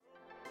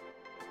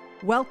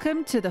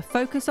Welcome to the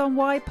Focus on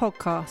Why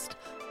podcast.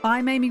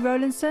 I'm Amy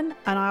Rowlandson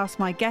and I ask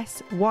my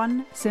guests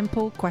one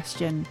simple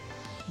question.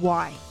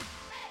 Why?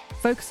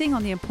 Focusing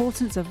on the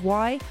importance of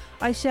why,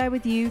 I share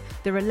with you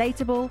the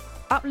relatable,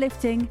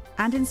 uplifting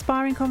and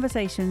inspiring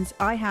conversations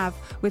I have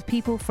with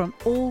people from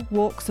all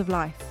walks of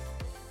life.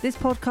 This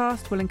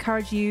podcast will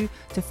encourage you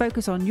to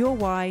focus on your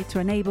why to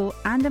enable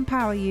and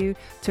empower you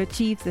to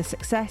achieve the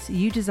success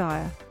you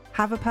desire.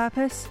 Have a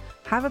purpose,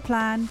 have a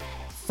plan,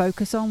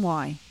 focus on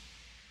why.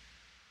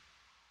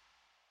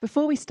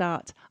 Before we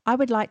start, I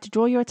would like to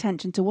draw your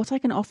attention to what I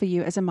can offer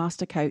you as a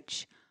master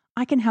coach.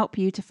 I can help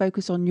you to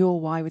focus on your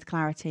why with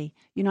clarity,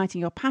 uniting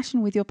your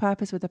passion with your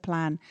purpose with a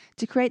plan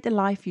to create the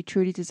life you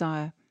truly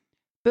desire.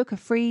 Book a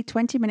free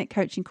 20-minute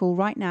coaching call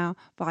right now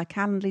via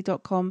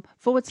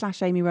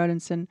calendly.com/Amy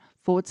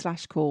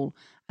Rowlandson/call,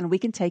 and we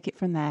can take it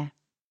from there.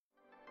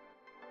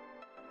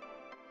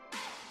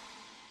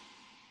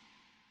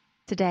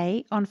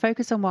 Today on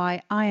Focus on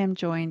Why, I am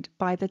joined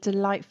by the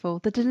delightful,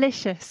 the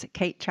delicious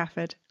Kate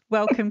Trafford.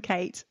 Welcome,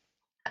 Kate.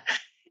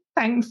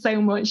 Thanks so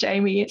much,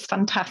 Amy. It's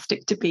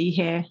fantastic to be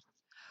here.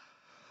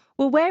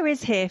 Well, where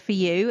is here for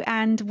you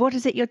and what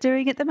is it you're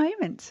doing at the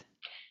moment?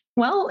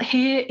 Well,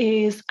 here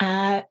is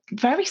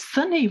very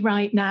sunny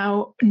right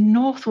now,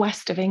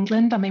 northwest of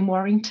England. I'm in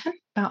Warrington,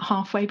 about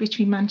halfway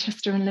between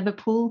Manchester and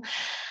Liverpool.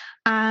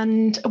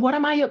 And what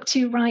am I up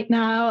to right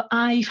now?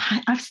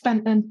 I've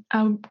spent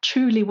a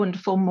truly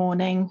wonderful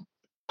morning,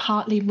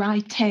 partly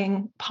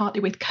writing,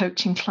 partly with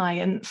coaching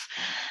clients.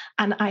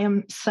 And I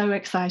am so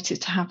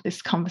excited to have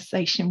this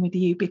conversation with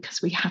you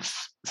because we have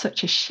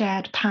such a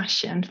shared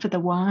passion for the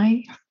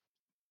why.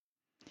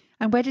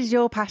 And where does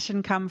your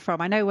passion come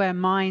from? I know where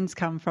mine's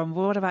come from.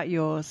 What about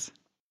yours?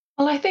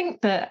 Well, I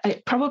think that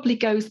it probably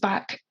goes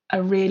back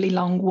a really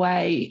long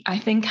way. I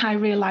think I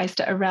realized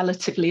at a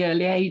relatively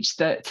early age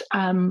that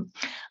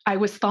I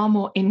was far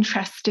more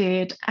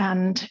interested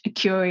and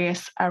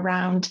curious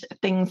around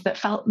things that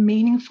felt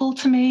meaningful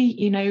to me.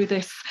 You know,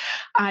 this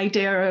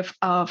idea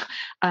of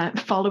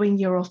following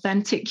your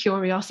authentic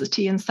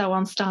curiosity and so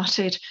on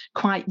started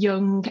quite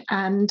young.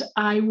 And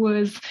I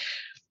was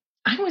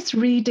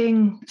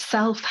reading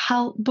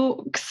self-help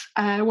books,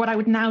 what I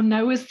would now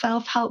know as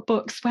self-help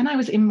books, when I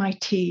was in my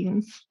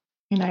teens.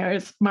 You know,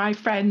 as my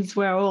friends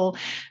were all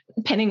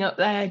pinning up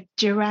their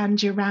Duran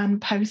Duran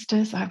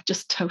posters. I've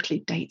just totally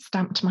date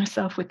stamped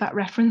myself with that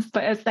reference.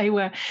 But as they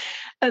were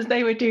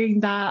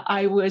doing that,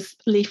 I was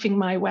leafing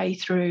my way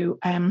through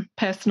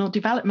personal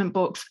development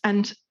books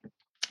and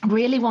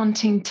really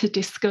wanting to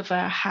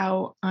discover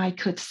how I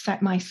could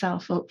set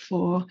myself up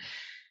for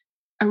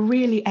a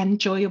really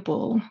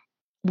enjoyable,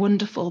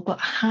 wonderful, but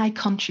high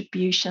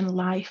contribution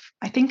life.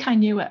 I think I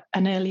knew at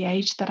an early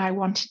age that I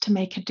wanted to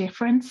make a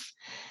difference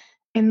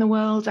in the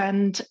world,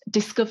 and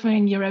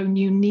discovering your own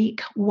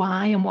unique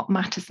why and what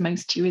matters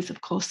most to you is, of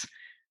course,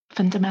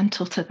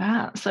 fundamental to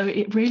that. So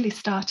it really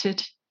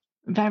started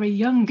very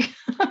young.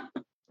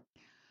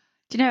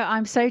 Do you know,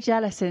 I'm so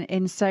jealous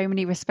in so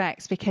many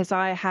respects because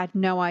I had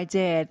no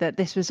idea that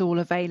this was all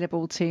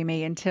available to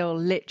me until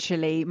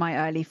literally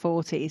my early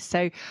 40s.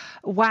 So,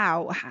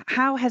 wow,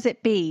 how has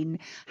it been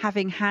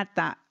having had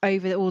that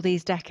over all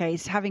these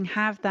decades, having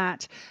had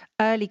that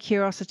early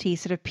curiosity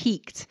sort of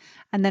peaked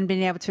and then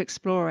being able to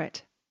explore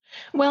it?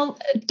 Well,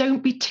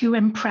 don't be too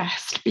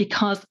impressed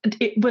because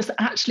it was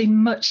actually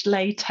much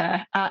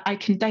later. I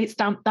can date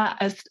stamp that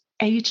as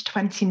age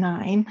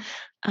 29.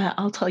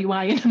 I'll tell you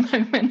why in a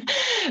moment.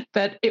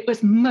 But it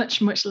was much,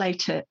 much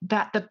later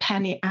that the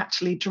penny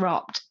actually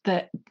dropped,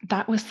 that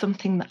was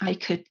something that I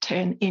could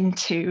turn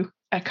into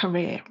a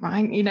career,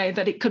 right? You know,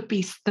 that it could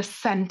be the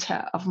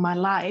center of my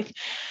life.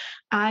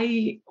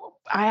 I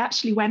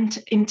actually went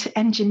into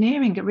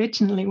engineering.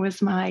 Originally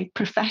was my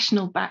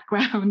professional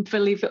background,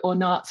 believe it or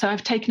not. So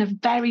I've taken a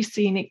very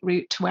scenic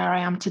route to where I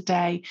am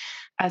today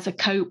as a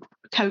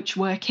coach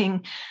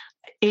working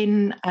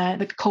in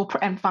the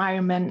corporate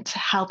environment,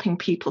 helping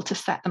people to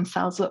set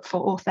themselves up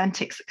for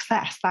authentic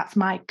success. That's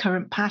my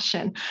current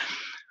passion.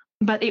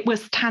 But it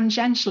was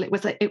tangential. It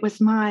was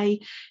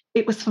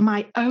for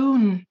my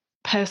own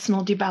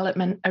personal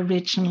development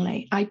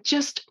originally. I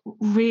just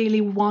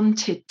really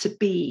wanted to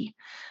be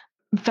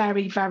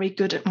very, very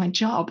good at my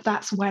job.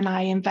 That's when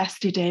I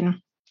invested in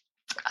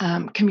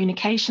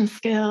communication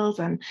skills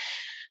and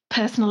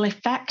personal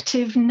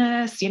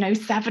effectiveness,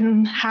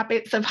 7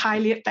 habits of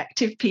highly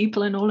effective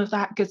people and all of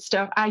that good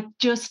stuff. I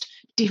just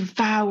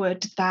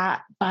devoured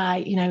that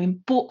by, in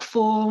book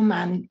form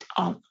and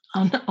on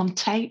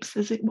tapes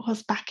as it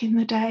was back in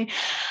the day.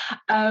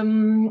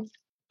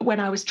 When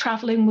I was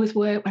traveling with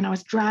work, when I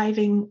was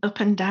driving up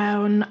and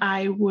down,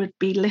 I would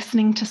be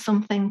listening to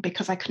something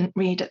because I couldn't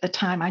read at the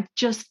time. I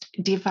just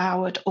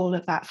devoured all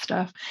of that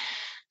stuff.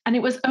 And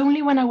it was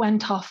only when I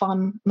went off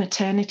on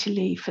maternity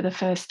leave for the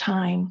first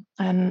time,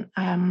 and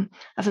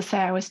as I say,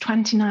 I was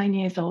 29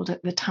 years old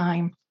at the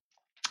time.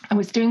 I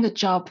was doing a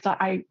job that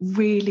I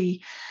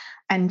really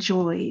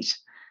enjoyed.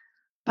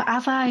 But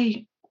as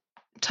I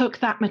took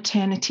that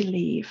maternity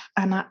leave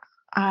and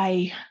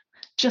I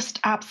just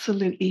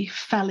absolutely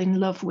fell in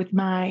love with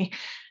my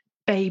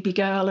baby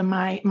girl and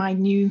my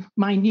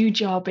new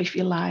job, if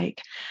you like,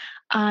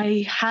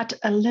 I had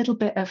a little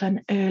bit of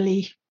an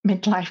early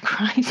midlife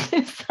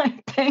crisis, I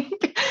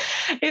think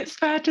it's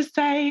fair to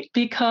say,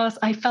 because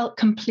I felt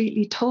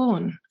completely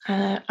torn.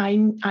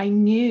 I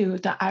knew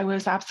that I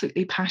was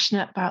absolutely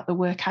passionate about the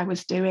work I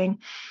was doing,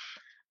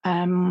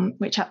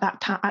 which at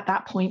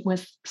that point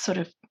was sort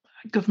of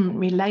government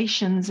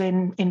relations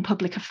in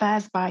public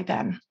affairs by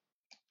then.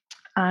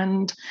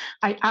 And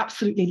I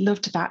absolutely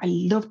loved that. I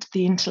loved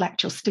the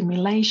intellectual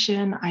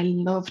stimulation. I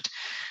loved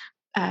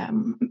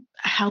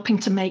helping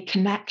to make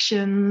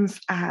connections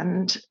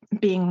and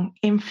being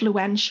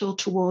influential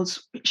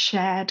towards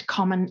shared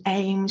common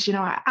aims.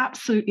 I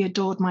absolutely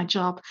adored my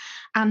job.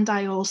 And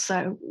I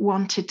also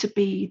wanted to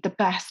be the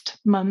best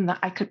mum that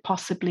I could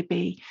possibly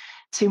be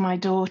to my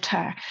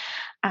daughter.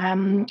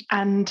 And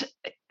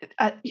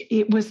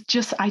it was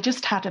I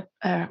just had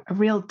a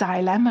real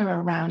dilemma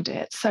around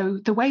it. So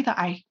the way that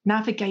I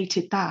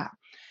navigated that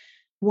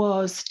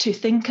was to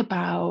think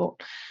about,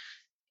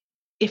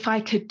 if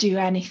I could do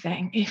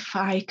anything, if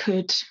I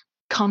could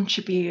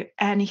contribute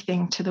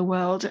anything to the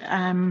world,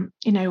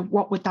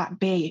 what would that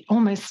be?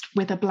 Almost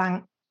with a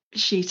blank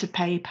sheet of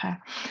paper.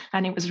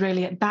 And it was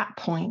really at that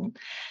point,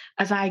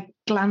 as I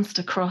glanced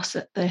across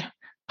at the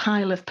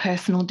pile of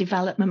personal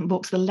development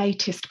books, the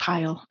latest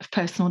pile of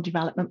personal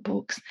development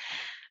books,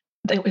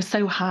 it was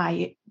so high,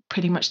 it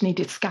pretty much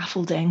needed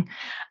scaffolding,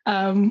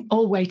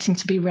 all waiting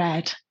to be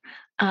read,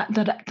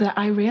 that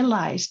I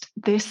realized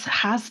this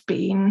has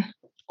been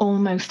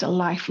almost a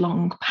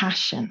lifelong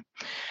passion.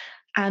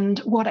 And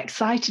what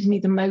excited me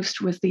the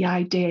most was the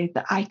idea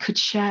that I could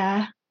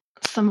share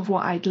some of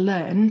what I'd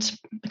learned,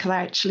 because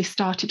I actually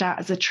started out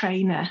as a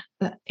trainer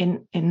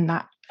in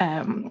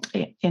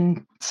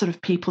sort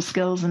of people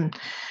skills and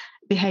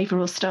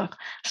behavioral stuff.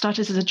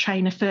 Started as a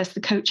trainer first,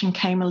 the coaching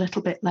came a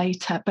little bit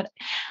later, but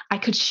I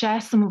could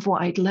share some of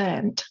what I'd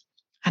learned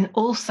and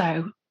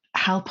also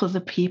help other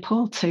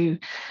people to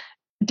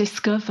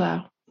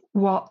discover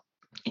what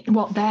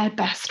their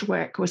best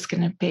work was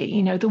going to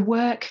be, the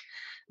work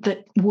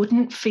that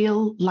wouldn't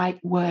feel like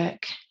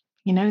work,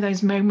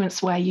 those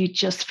moments where you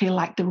just feel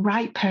like the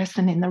right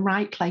person in the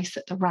right place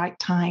at the right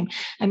time.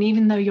 And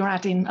even though you're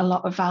adding a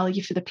lot of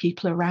value for the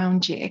people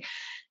around you,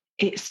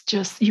 it's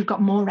just, you've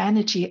got more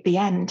energy at the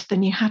end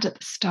than you had at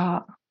the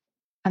start.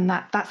 And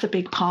that's a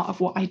big part of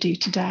what I do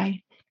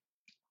today.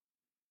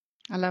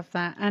 I love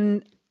that.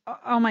 And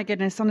oh my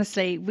goodness,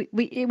 honestly,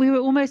 we were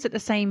almost at the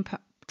same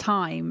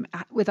time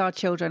with our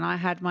children. I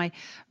had my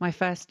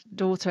first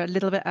daughter a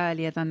little bit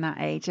earlier than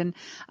that age, and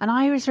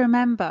I always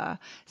remember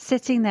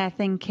sitting there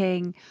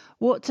thinking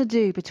what to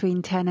do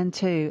between 10 and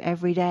 2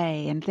 every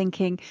day, and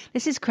thinking,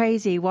 this is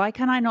crazy. Why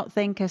can I not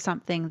think of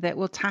something that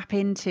will tap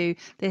into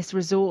this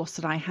resource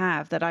that I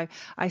have, that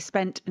I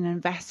spent and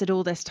invested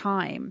all this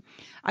time?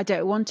 I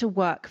don't want to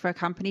work for a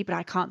company, but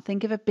I can't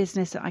think of a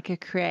business that I could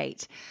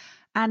create.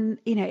 And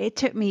it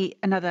took me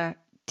another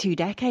 2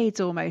 decades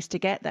almost to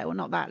get there. Well,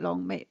 not that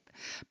long,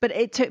 but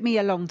it took me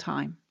a long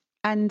time.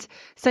 And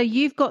so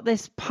you've got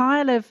this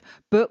pile of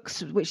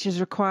books, which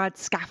has required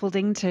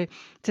scaffolding to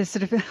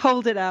sort of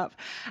hold it up.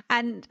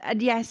 And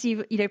yes,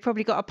 you've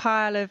probably got a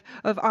pile of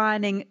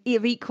ironing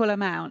of equal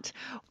amount.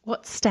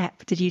 What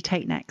step did you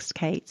take next,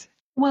 Kate?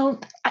 Well,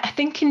 I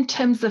think in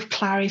terms of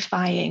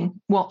clarifying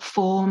what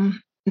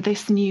form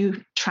this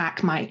new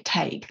track might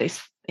take,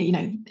 this,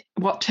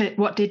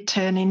 what did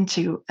turn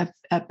into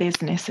a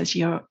business, as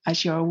you're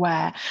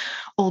aware,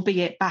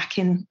 albeit back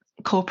in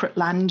corporate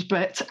land,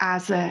 but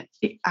as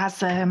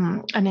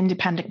an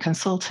independent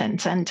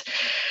consultant. And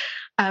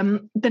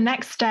the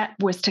next step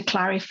was to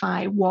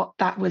clarify what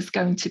that was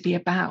going to be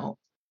about.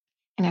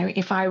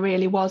 If I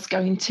really was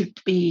going to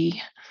be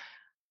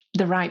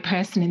the right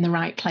person in the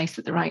right place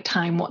at the right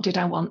time, what did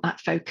I want that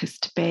focus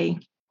to be?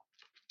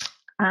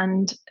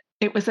 And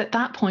it was at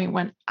that point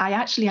when I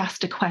actually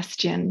asked a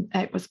question.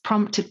 It was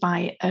prompted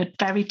by a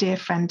very dear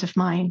friend of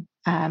mine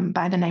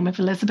by the name of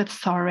Elizabeth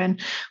Soren,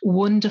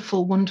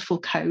 wonderful, wonderful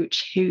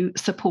coach who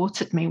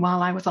supported me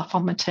while I was off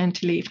on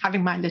maternity leave,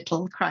 having my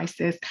little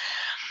crisis.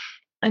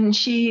 And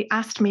she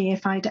asked me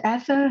if I'd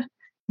ever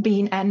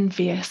been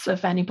envious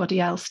of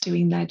anybody else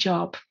doing their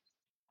job.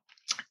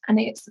 And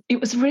it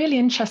was really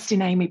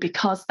interesting, Amy,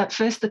 because at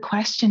first the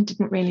question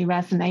didn't really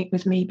resonate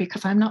with me,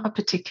 because I'm not a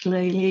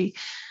particularly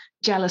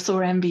jealous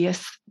or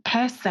envious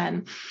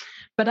person.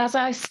 But as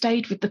I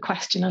stayed with the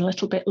question a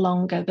little bit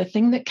longer, the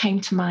thing that came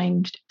to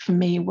mind for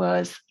me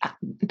was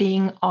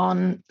being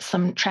on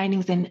some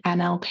trainings in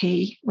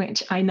NLP,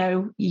 which I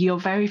know you're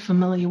very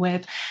familiar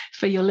with.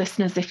 For your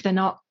listeners, if they're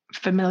not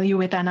familiar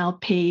with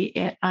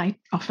NLP, I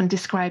often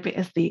describe it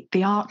as the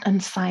art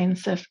and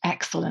science of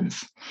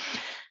excellence.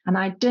 And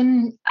I'd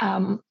done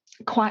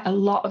quite a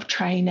lot of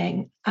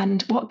training.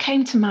 And what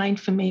came to mind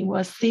for me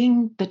was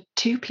seeing the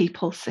two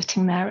people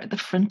sitting there at the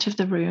front of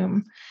the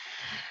room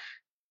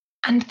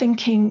and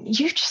thinking,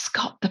 you just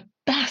got the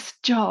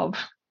best job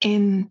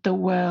in the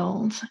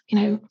world.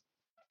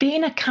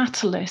 Being a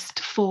catalyst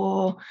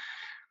for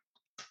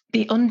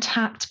the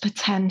untapped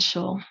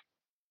potential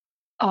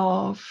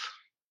of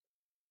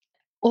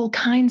all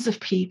kinds of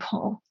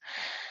people.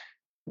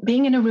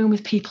 Being in a room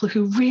with people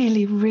who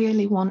really,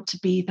 really want to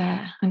be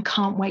there and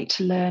can't wait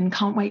to learn,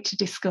 can't wait to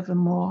discover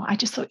more. I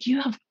just thought,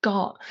 you have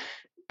got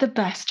the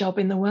best job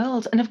in the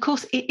world. And of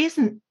course, it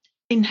isn't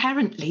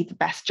inherently the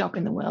best job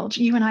in the world.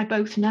 You and I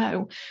both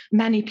know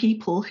many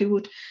people who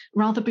would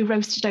rather be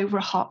roasted over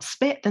a hot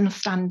spit than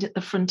stand at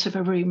the front of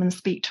a room and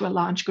speak to a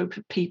large group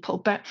of people.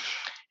 But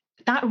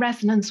that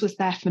resonance was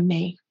there for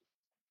me.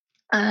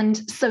 And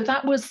so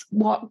that was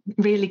what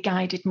really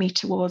guided me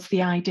towards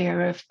the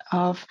idea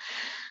of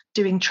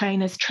doing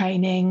trainers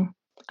training,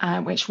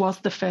 which was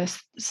the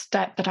first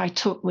step that I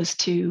took, was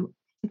to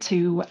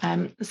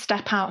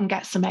step out and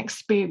get some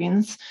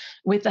experience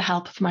with the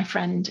help of my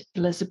friend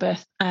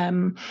Elizabeth,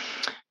 and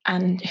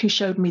who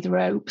showed me the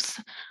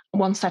ropes.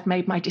 Once I'd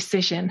made my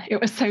decision,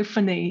 it was so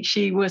funny.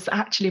 She was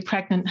actually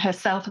pregnant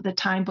herself at the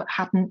time, but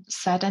hadn't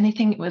said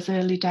anything. It was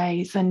early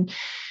days. And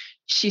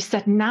she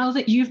said, now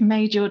that you've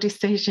made your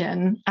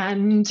decision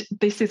and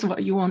this is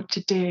what you want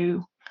to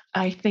do,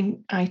 I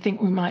think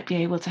we might be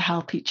able to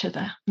help each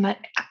other. And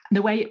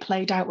the way it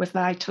played out was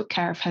that I took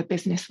care of her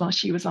business while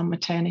she was on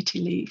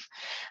maternity leave,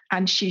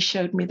 and she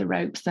showed me the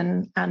ropes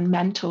and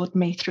mentored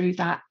me through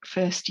that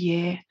first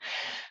year,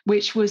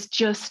 which was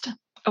just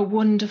a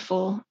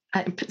wonderful,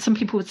 some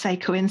people would say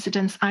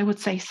coincidence, I would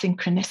say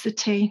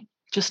synchronicity,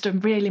 just a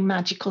really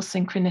magical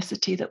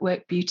synchronicity that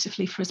worked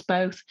beautifully for us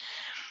both.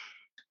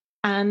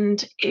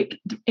 And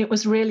it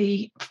was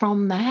really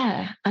from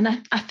there.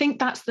 And I think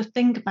that's the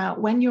thing about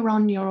when you're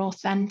on your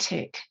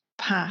authentic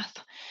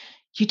path,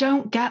 you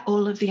don't get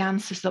all of the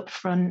answers up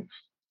front.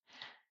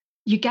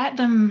 You get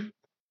them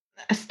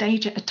a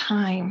stage at a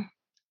time.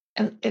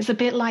 It's a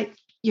bit like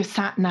your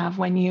sat nav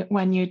when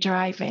you're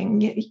driving.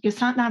 Your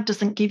sat nav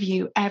doesn't give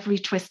you every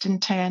twist and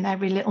turn,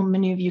 every little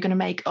maneuver you're going to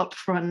make up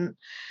front.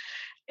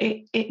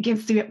 It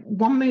gives you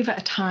one move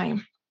at a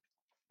time.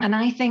 And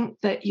I think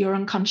that your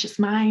unconscious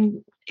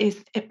mind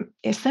is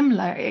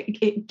similar.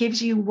 It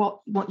gives you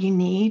what you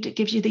need. It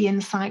gives you the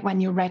insight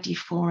when you're ready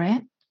for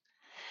it.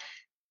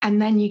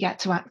 And then you get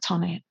to act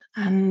on it.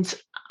 And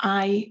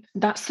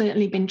that's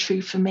certainly been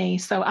true for me.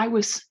 So I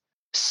was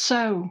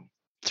so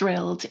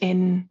thrilled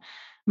in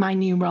my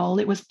new role.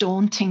 It was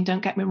daunting,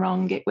 don't get me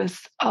wrong. It was,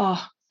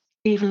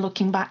 even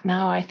looking back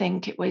now, I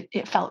think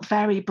it felt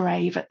very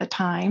brave at the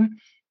time.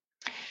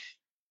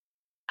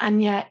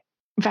 And yet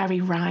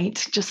very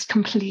right, just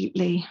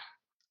completely,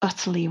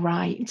 utterly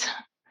right.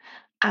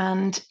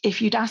 And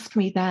if you'd asked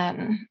me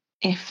then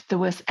if there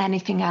was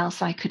anything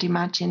else I could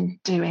imagine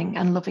doing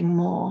and loving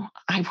more,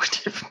 I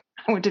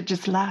would have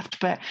just laughed.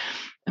 But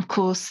of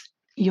course,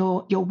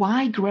 your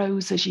why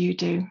grows as you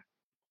do.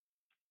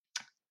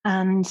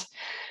 And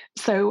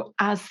so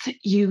as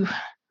you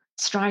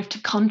strive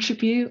to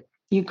contribute,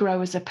 you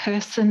grow as a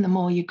person. The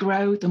more you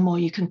grow, the more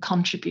you can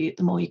contribute.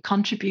 The more you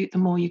contribute, the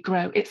more you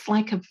grow. It's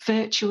like a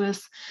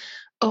virtuous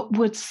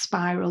upward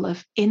spiral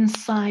of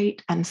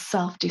insight and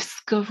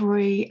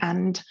self-discovery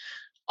and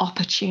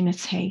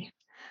opportunity.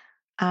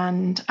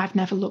 And I've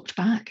never looked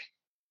back.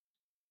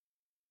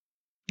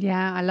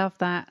 Yeah, I love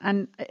that.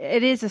 And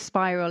it is a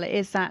spiral. It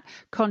is that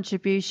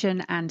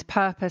contribution and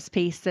purpose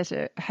piece that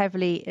are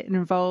heavily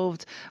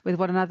involved with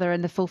one another,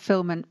 and the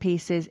fulfillment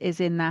piece is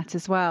in that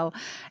as well.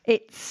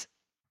 It's,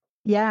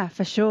 yeah,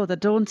 for sure, the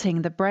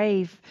daunting, the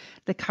brave,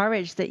 the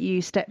courage that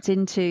you stepped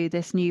into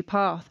this new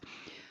path.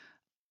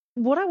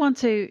 What I want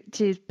to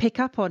pick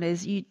up on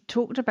is you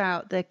talked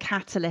about the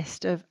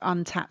catalyst of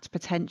untapped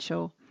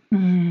potential.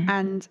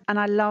 And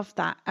I love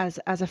that as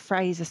a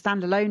phrase, a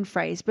standalone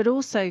phrase, but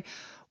also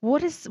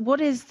what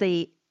is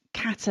the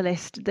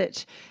catalyst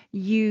that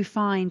you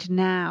find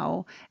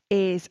now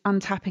is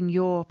untapping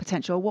your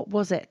potential? What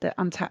was it that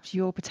untapped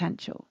your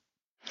potential?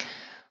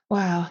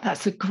 Wow,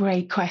 that's a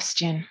great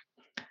question.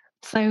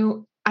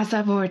 So as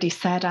I've already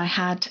said,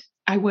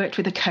 I worked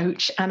with a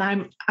coach, and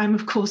I'm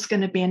of course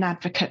going to be an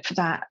advocate for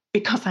that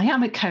because I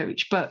am a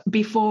coach. But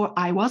before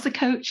I was a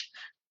coach,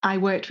 I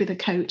worked with a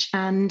coach,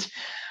 and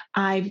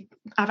I've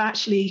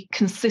actually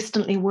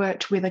consistently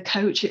worked with a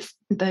coach. It's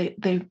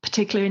the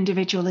particular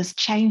individual has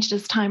changed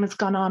as time has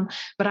gone on,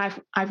 but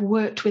I've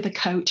worked with a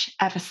coach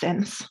ever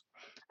since.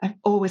 I've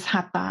always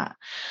had that.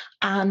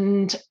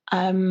 And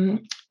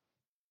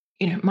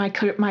my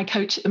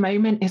coach at the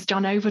moment is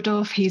John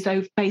Overdorf. He's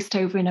based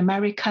over in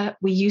America.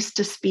 We used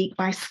to speak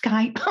by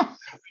Skype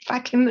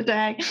back in the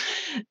day,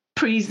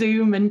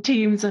 pre-Zoom and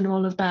Teams and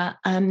all of that.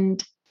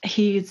 And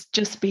he's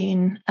just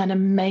been an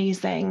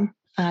amazing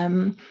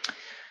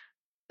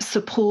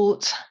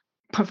support,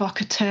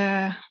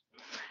 provocateur,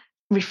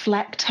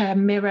 reflector,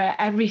 mirror,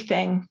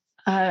 everything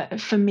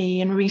for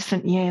me in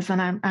recent years.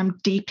 And I'm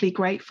deeply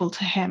grateful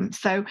to him.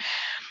 So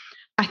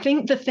I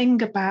think the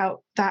thing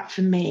about that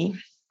for me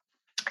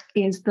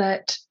is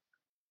that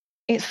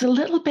it's a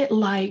little bit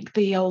like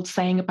the old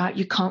saying about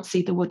you can't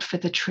see the wood for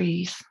the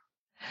trees.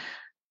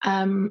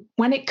 When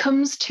it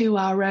comes to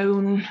our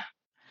own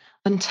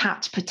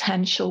untapped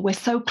potential, we're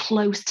so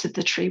close to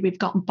the tree, we've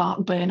got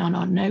bark burn on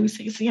our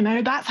noses.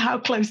 That's how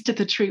close to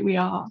the tree we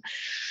are.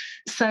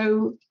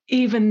 So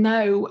even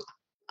though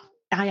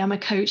I am a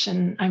coach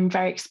and I'm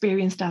very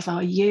experienced, as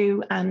are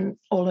you, and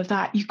all of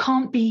that. You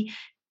can't be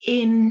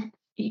in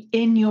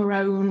your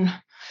own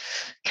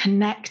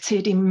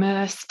connected,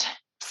 immersed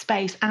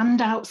space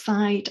and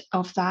outside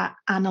of that,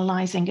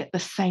 analyzing at the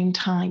same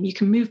time. You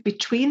can move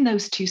between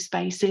those two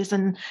spaces,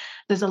 and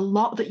there's a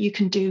lot that you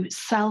can do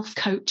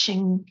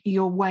self-coaching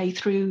your way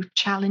through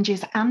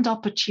challenges and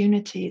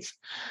opportunities.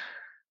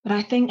 But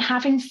I think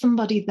having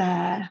somebody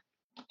there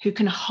who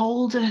can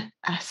hold a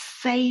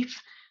safe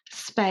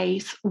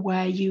space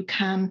where you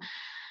can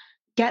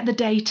get the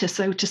data,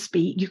 so to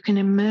speak, you can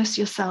immerse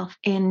yourself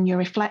in your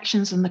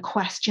reflections and the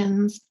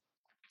questions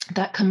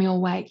that come your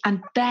way.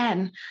 And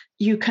then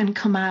you can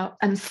come out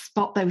and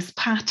spot those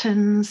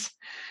patterns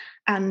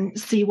and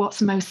see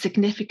what's most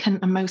significant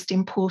and most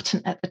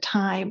important at the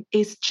time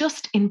is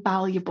just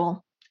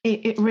invaluable.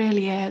 It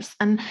really is.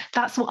 And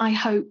that's what I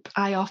hope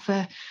I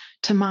offer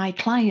to my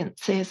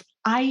clients is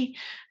I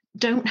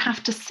don't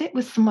have to sit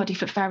with somebody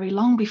for very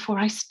long before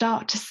I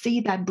start to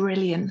see their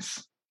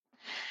brilliance.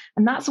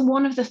 And that's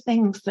one of the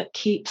things that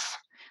keeps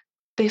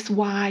this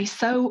why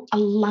so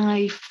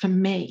alive for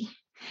me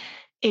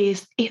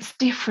is it's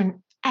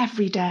different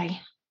every day.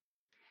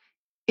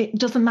 It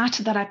doesn't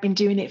matter that I've been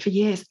doing it for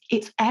years.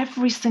 It's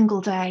every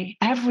single day.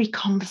 Every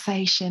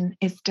conversation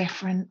is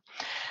different.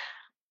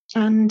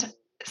 And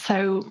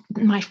so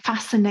my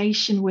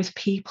fascination with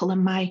people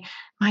and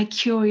my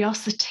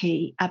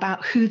curiosity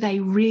about who they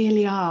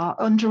really are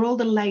under all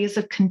the layers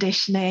of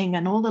conditioning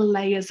and all the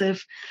layers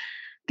of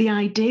the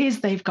ideas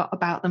they've got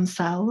about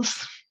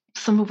themselves,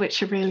 some of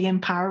which are really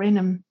empowering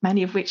and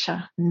many of which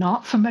are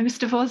not for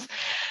most of us,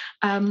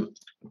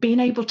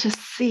 being able to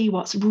see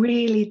what's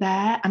really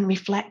there and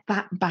reflect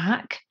that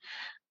back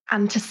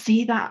and to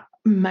see that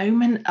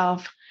moment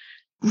of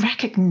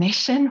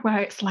recognition where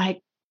it's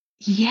like,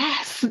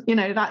 yes,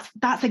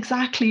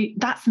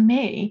 that's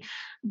me,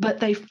 but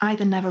they've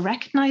either never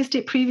recognized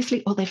it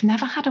previously or they've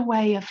never had a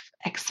way of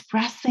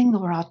expressing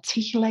or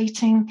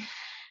articulating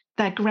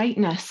their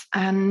greatness.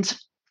 And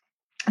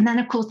then,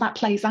 of course, that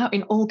plays out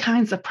in all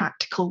kinds of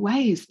practical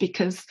ways,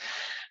 because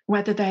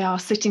whether they are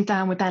sitting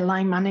down with their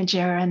line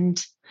manager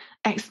and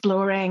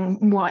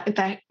exploring what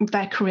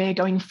their career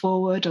going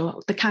forward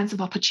or the kinds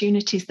of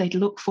opportunities they'd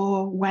look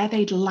for, where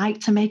they'd like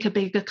to make a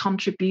bigger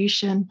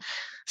contribution,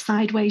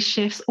 sideways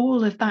shifts,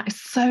 all of that is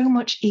so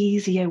much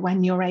easier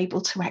when you're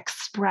able to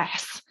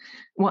express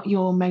what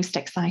you're most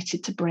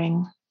excited to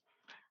bring.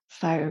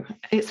 So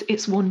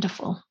it's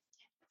wonderful.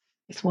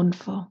 It's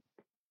wonderful.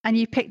 And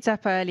you picked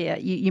up earlier,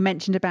 you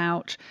mentioned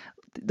about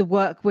the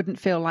work wouldn't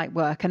feel like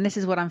work. And this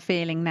is what I'm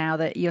feeling now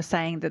that you're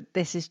saying that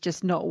this is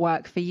just not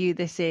work for you.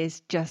 This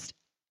is just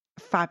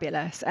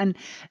fabulous. And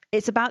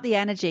it's about the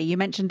energy. You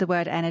mentioned the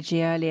word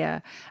energy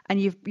earlier, and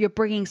you're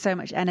bringing so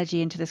much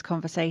energy into this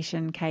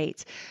conversation,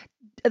 Kate.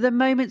 Are there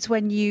moments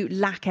when you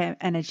lack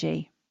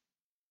energy?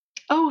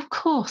 Oh, of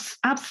course.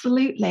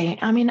 Absolutely.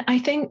 I mean, I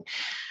think,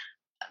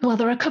 well,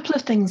 there are a couple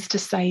of things to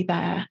say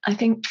there. I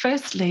think,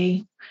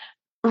 firstly,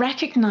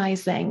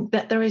 recognizing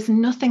that there is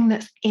nothing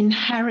that's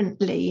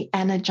inherently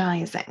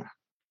energizing.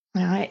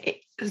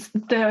 Right?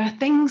 There are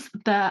things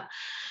that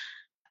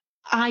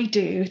I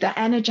do that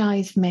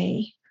energize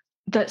me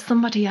that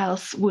somebody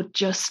else would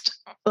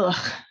just,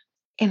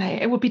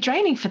 it would be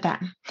draining for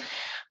them.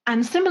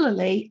 And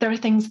similarly, there are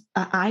things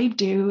that I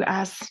do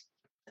as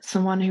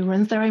someone who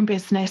runs their own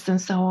business and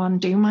so on,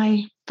 do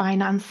my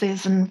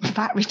finances and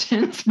VAT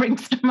returns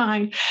springs to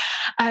mind.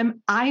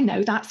 I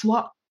know that's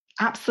what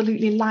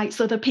absolutely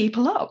lights other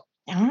people up.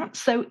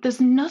 So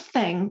there's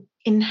nothing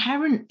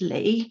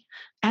inherently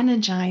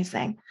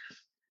energizing.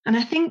 And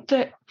I think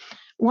that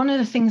one of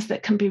the things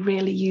that can be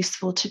really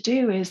useful to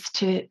do is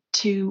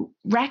to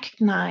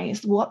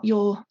recognize what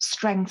your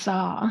strengths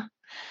are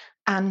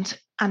and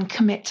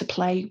commit to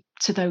play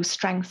to those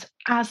strengths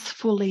as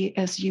fully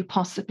as you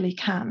possibly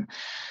can.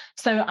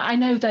 So I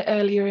know that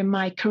earlier in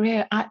my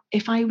career,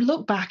 if I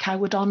look back, I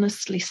would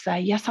honestly say,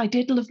 yes, I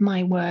did love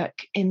my work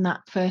in that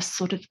first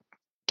sort of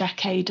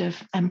decade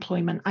of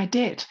employment. I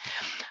did.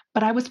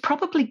 But I was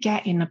probably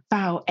getting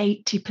about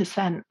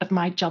 80% of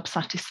my job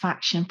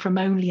satisfaction from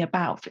only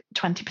about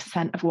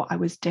 20% of what I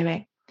was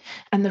doing.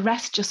 And the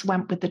rest just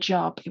went with the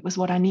job. It was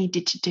what I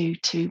needed to do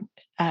to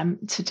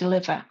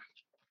deliver.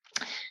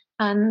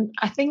 And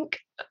I think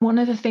one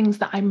of the things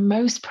that I'm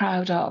most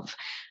proud of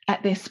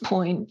at this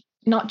point,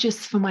 not just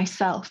for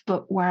myself,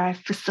 but where I've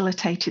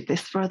facilitated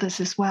this for others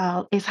as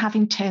well, is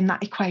having turned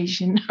that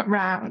equation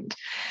around.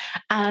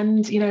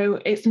 And,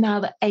 it's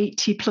now that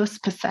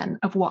 80+%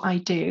 of what I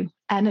do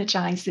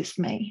energizes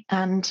me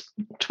and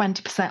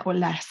 20% or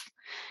less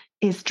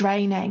is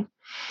draining.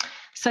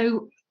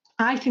 So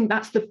I think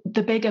that's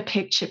the bigger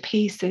picture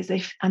piece is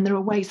and there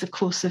are ways, of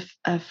course,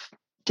 of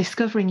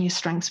discovering your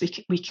strengths.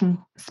 We can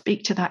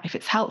speak to that if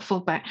it's helpful,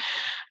 but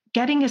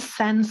getting a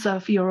sense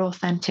of your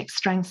authentic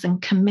strengths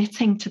and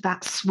committing to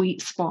that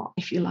sweet spot,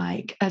 if you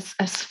like, as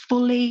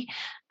fully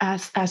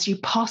as you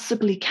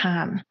possibly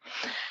can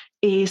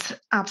is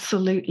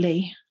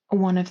absolutely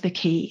one of the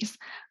keys.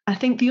 I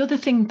think the other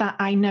thing that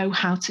I know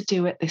how to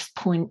do at this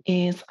point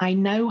is I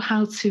know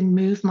how to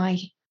move my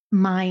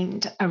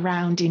mind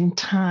around in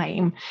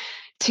time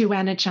to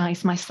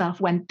energize myself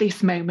when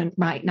this moment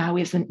right now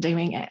isn't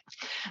doing it.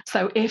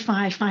 So if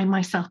I find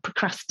myself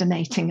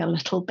procrastinating a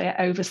little bit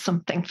over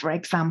something, for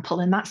example,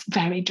 and that's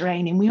very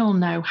draining, we all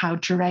know how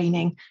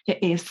draining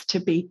it is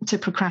to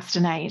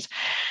procrastinate,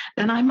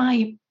 then I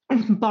might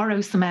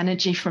borrow some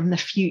energy from the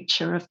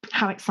future of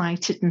how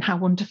excited and how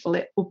wonderful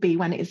it will be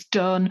when it's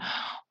done,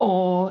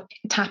 or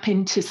tap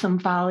into some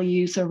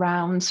values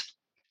around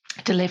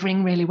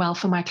delivering really well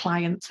for my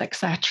clients,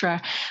 etc.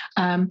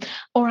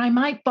 Or I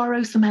might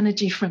borrow some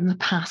energy from the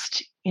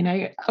past.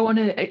 I want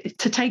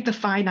to take the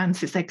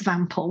finances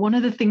example. One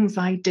of the things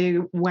I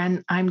do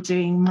when I'm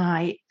doing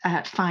my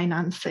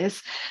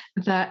finances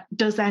that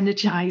does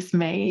energize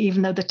me,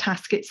 even though the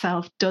task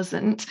itself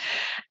doesn't,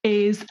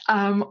 is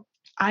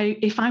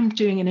if I'm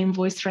doing an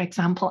invoice, for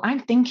example, I'm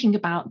thinking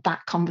about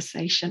that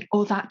conversation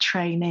or that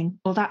training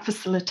or that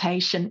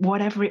facilitation,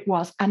 whatever it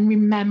was, and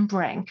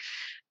remembering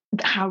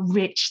how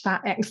rich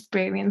that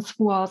experience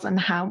was and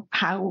how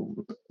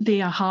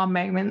the aha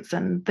moments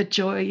and the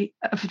joy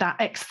of that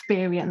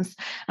experience.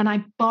 And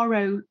I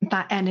borrow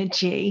that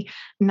energy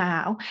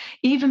now.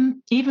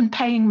 Even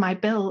paying my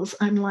bills,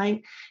 I'm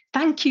like,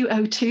 thank you,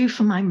 O2,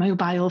 for my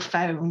mobile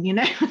phone,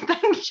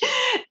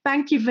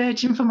 thank you,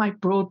 Virgin, for my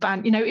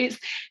broadband.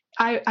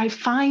 I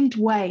find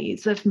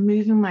ways of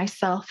moving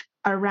myself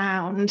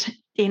around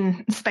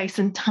in space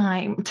and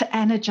time to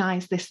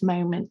energize this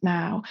moment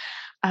now.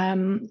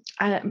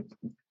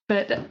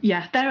 But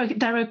yeah, there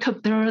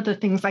are other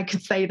things I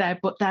could say there,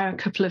 but there are a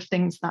couple of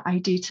things that I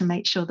do to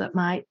make sure that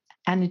my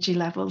energy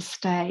levels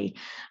stay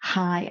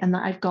high and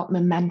that I've got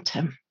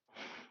momentum.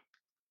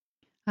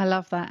 I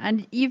love that.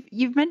 And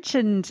you've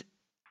mentioned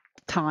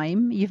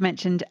time, you've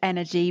mentioned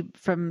energy,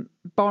 from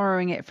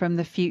borrowing it from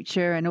the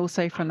future and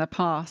also from the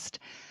past,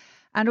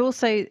 and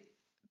also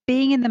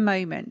being in the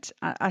moment.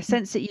 I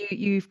sense that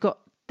you've got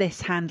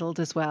this handled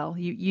as well.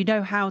 You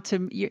know how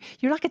to.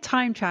 You're like a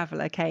time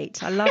traveler,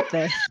 Kate. I love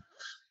this.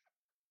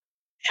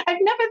 I've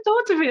never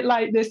thought of it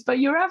like this, but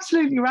you're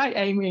absolutely right,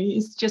 Amy.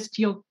 It's just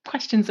your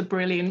questions are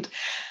brilliant.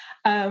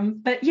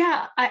 But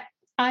yeah,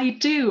 I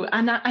do,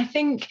 and I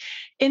think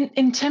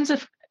in terms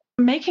of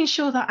making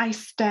sure that I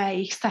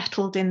stay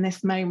settled in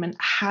this moment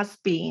has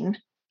been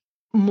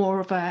more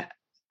of a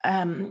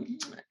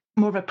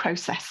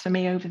process for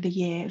me over the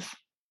years.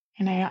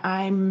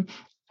 I'm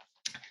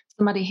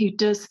somebody who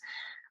does,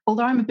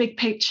 although I'm a big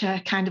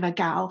picture kind of a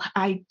gal,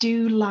 I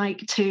do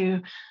like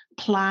to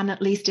plan,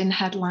 at least in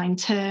headline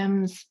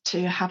terms,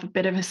 to have a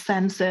bit of a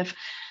sense of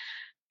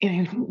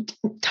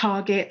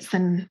targets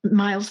and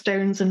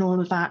milestones and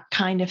all of that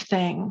kind of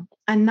thing.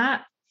 And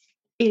that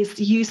is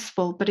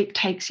useful, but it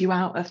takes you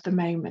out of the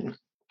moment.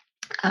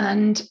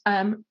 And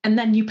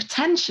then you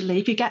potentially,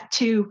 if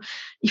you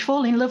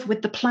fall in love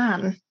with the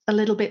plan a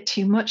little bit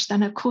too much,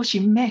 then of course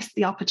you miss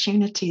the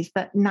opportunities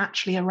that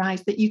naturally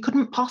arise that you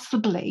couldn't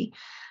possibly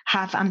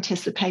have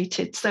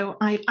anticipated. So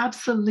I've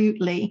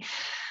absolutely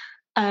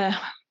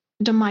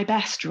done my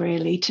best,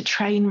 really, to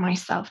train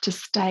myself to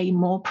stay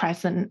more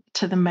present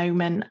to the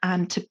moment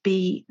and to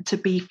be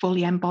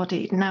fully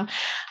embodied. Now,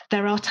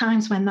 there are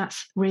times when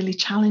that's really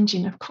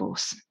challenging, of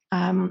course.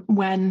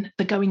 When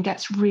the going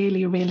gets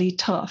really, really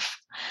tough,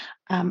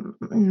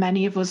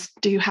 many of us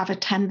do have a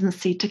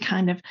tendency to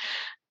kind of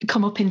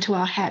come up into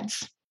our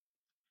heads.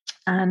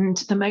 And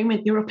the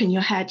moment you're up in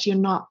your head, you're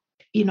not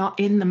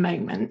in the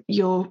moment.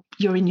 You're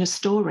in your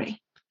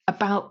story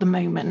about the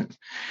moment,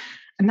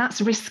 and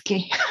that's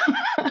risky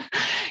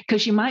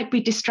because you might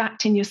be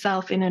distracting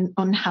yourself in an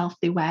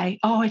unhealthy way.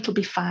 Oh, it'll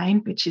be fine,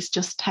 which is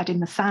just head in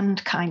the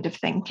sand kind of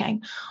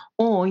thinking.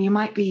 Or you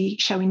might be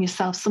showing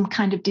yourself some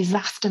kind of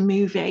disaster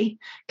movie,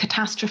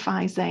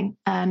 catastrophizing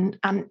and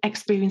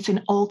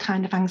experiencing all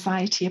kind of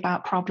anxiety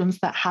about problems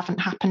that haven't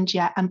happened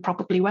yet and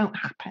probably won't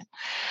happen.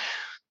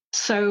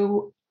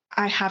 So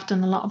I have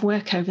done a lot of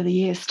work over the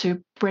years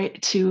to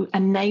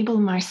enable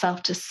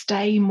myself to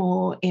stay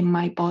more in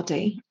my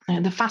body.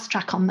 And the fast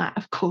track on that,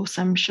 of course,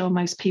 I'm sure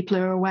most people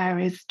are aware,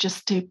 is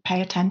just to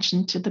pay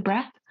attention to the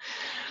breath.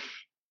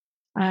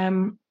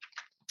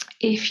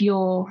 If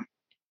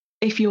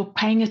you're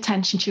paying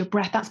attention to your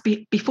breath, that's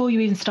before you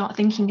even start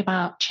thinking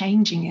about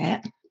changing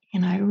it,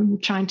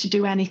 trying to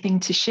do anything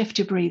to shift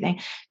your breathing,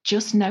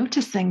 just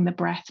noticing the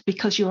breath,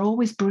 because you're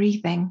always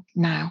breathing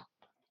now.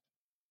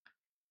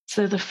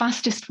 So the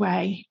fastest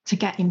way to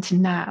get into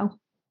now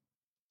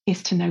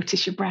is to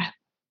notice your breath.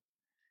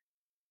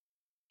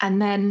 And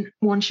then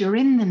once you're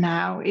in the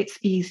now, it's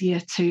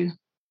easier to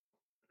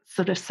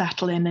sort of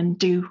settle in and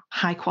do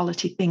high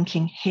quality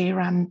thinking here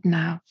and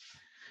now.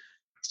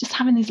 It's just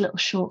having these little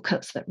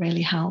shortcuts that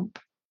really help.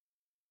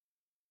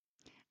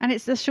 And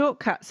it's the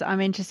shortcuts that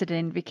I'm interested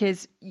in,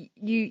 because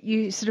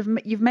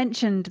you've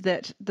mentioned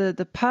that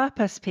the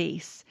purpose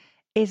piece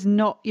is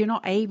you're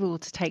not able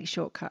to take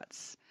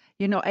shortcuts.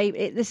 You're not able.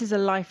 This is a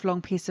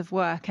lifelong piece of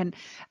work, and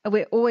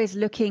we're always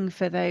looking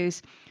for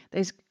those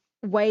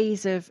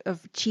ways of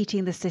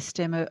cheating the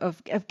system,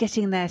 of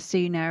getting there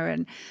sooner,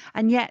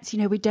 and yet, you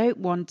know, we don't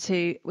want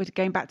to, we're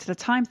going back to the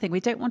time thing,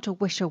 we don't want to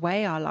wish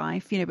away our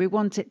life. You know, we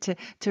want it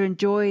to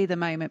enjoy the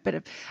moment,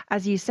 but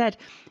as you said,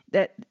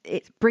 that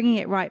it's bringing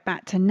it right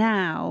back to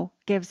now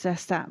gives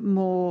us that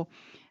more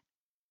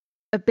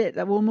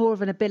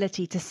of an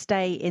ability to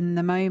stay in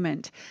the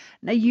moment.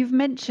 Now, you've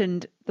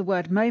mentioned the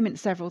word moment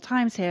several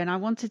times here,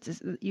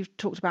 and you've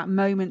talked about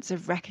moments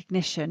of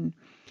recognition,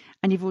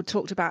 and you've all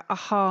talked about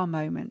aha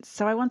moments.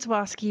 So I want to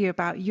ask you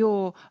about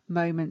your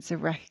moments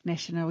of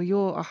recognition or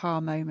your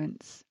aha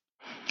moments.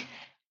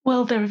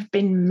 Well, there have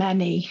been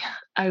many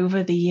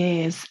over the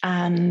years,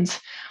 and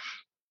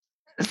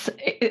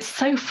it's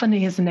so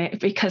funny, isn't it?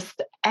 Because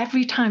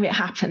every time it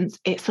happens,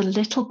 it's a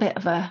little bit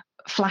of a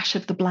flash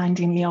of the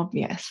blindingly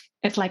obvious.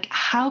 It's like,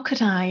 how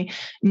could I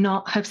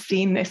not have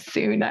seen this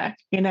sooner?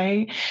 You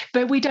know,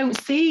 but we don't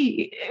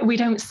see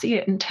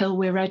it until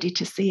we're ready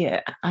to see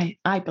it.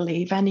 I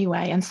believe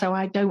anyway, and so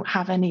I don't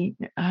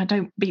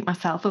beat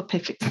myself up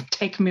if it's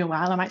taken me a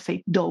while. I might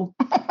say dull,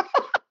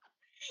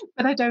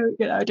 but I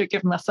don't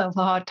give myself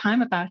a hard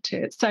time about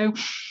it. So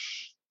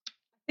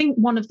I think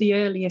one of the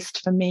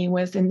earliest for me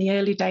was in the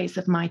early days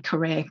of my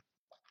career,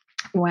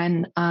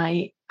 when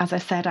as I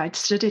said, I'd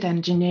studied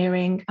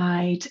engineering.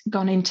 I'd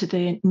gone into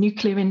the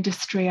nuclear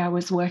industry. I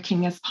was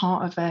working as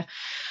part of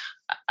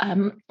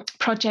a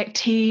project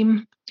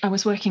team. I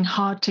was working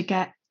hard to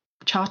get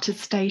chartered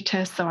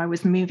status, so I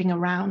was moving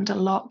around a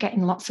lot,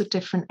 getting lots of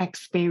different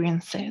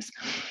experiences.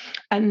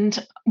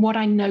 And what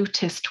I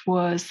noticed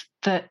was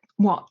that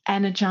what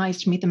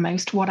energized me the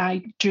most, what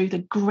I drew the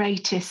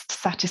greatest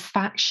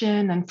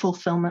satisfaction and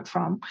fulfillment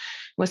from,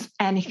 was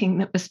anything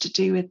that was to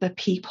do with the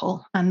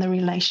people and the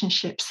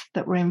relationships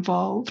that were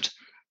involved.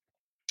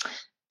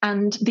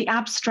 And the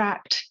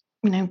abstract,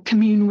 you know,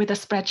 commune with a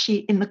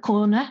spreadsheet in the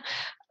corner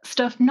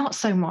stuff, not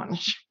so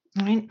much,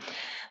 right?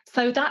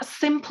 So that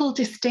simple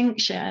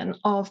distinction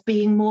of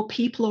being more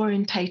people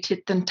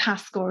orientated than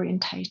task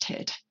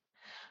orientated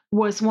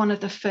was one of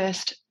the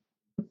first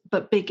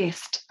but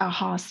biggest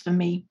ahas for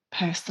me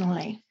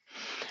personally.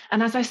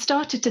 And as I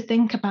started to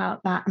think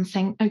about that and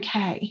saying,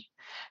 okay,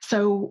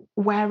 so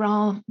where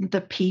are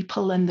the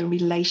people and the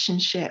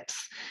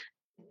relationships,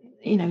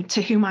 you know,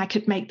 to whom I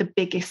could make the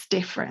biggest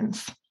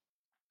difference?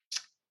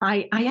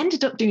 I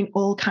ended up doing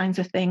all kinds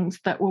of things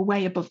that were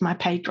way above my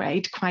pay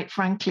grade, quite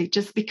frankly,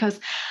 just because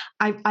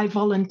I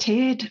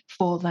volunteered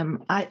for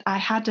them. I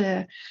had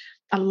a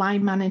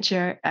line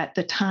manager at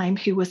the time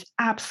who was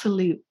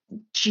absolute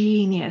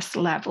genius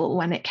level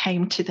when it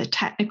came to the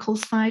technical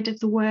side of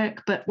the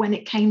work, but when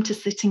it came to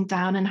sitting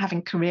down and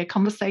having career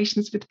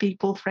conversations with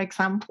people, for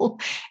example,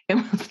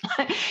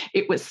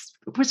 it was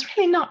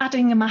really not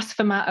adding a massive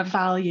amount of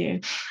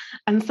value.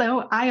 And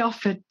so I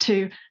offered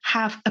to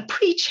have a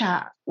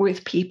pre-chat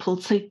with people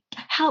to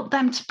help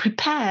them to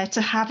prepare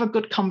to have a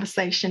good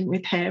conversation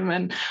with him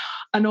and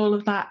all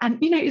of that. And,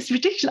 you know, it's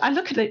ridiculous. I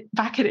look at it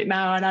back at it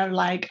now and I'm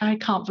like, I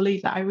can't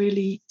believe that I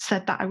really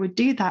said that I would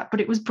do that.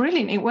 But it was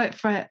brilliant. It worked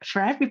for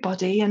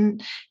everybody.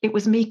 And it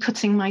was me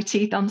cutting my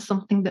teeth on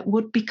something that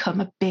would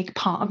become a big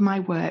part of my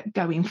work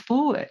going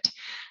forward.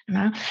 You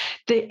know,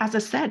 as I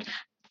said,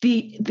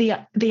 the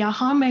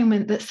aha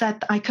moment that said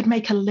that I could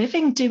make a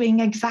living doing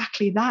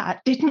exactly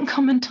that didn't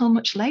come until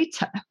much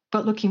later.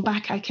 But looking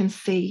back, I can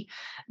see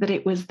that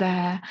it was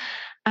there.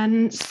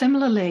 And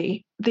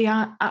similarly,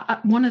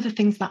 one of the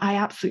things that I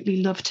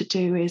absolutely love to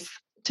do is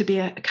to be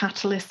a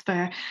catalyst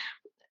for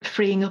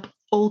freeing up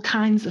all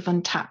kinds of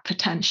untapped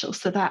potential.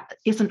 So that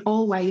isn't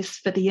always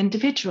for the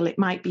individual. It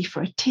might be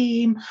for a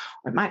team,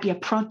 or it might be a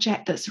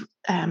project that's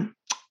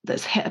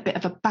hit a bit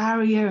of a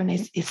barrier and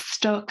is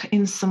stuck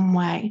in some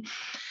way.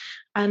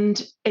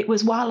 And it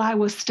was while I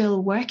was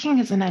still working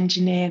as an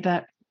engineer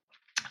that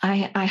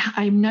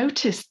I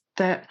noticed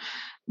that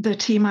the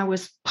team I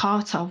was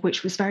part of,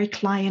 which was very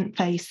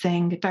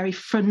client-facing, very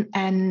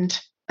front-end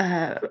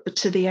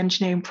to the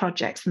engineering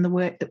projects and the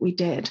work that we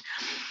did.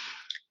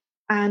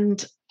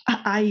 And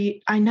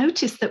I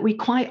noticed that we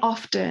quite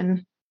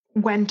often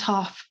went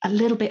off a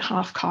little bit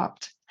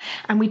half-cocked,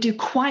 and we do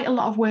quite a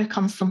lot of work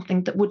on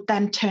something that would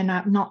then turn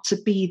out not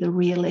to be the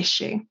real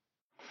issue.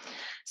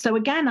 So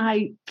again,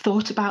 I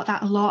thought about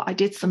that a lot. I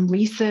did some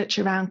research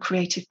around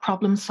creative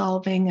problem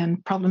solving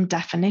and problem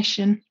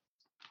definition.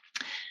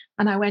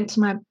 And I went to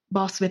my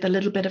boss with a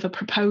little bit of a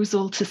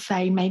proposal to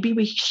say, maybe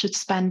we should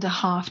spend a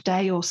half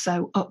day or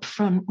so up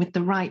front with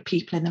the right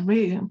people in the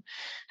room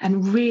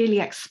and really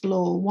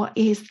explore what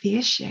is the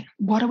issue?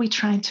 What are we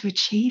trying to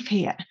achieve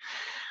here?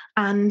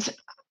 And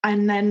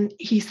then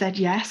he said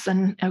yes,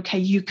 and okay,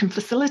 you can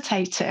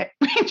facilitate it,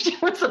 which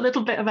was a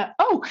little bit of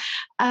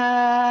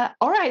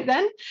all right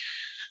then.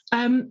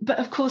 But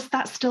of course,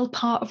 that's still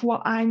part of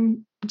what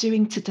I'm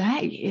doing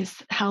today, is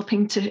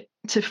helping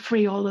to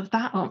free all of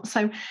that up.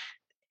 So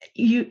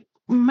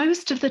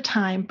most of the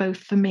time, both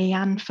for me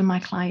and for my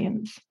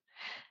clients,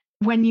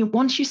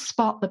 once you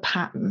spot the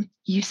pattern,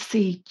 you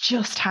see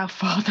just how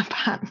far the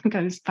pattern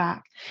goes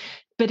back.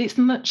 But it's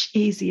much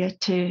easier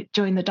to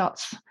join the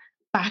dots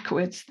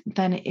backwards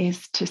than it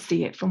is to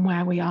see it from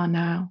where we are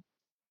now.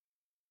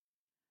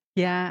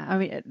 Yeah, I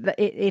mean,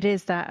 it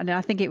is that. And I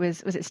think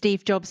was it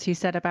Steve Jobs who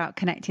said about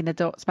connecting the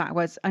dots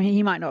backwards? I mean,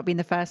 he might not have been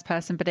the first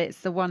person, but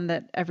it's the one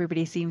that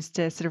everybody seems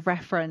to sort of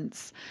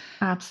reference.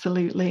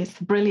 Absolutely. It's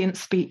a brilliant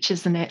speech,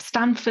 isn't it?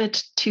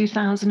 Stanford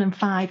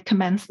 2005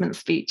 commencement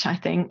speech, I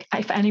think.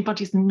 If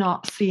anybody's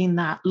not seen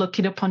that, look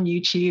it up on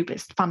YouTube.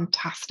 It's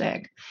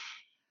fantastic.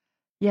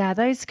 Yeah,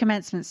 those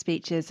commencement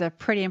speeches are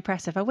pretty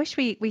impressive. I wish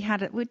we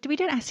had it. We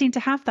don't seem to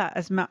have that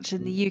as much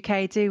in the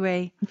UK, do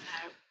we?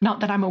 Not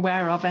that I'm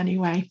aware of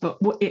anyway, but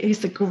it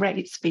is a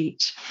great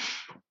speech.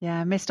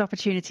 Yeah, missed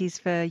opportunities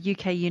for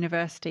UK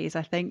universities,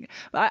 I think.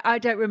 I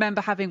don't remember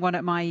having one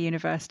at my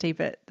university,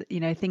 but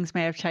things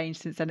may have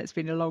changed since then. It's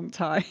been a long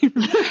time.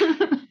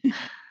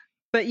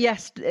 But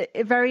yes,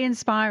 very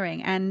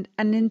inspiring. And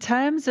in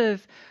terms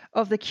of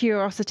the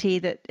curiosity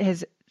that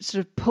has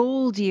sort of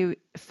pulled you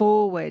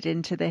forward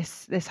into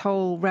this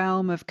whole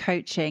realm of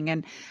coaching,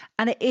 and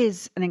it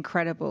is an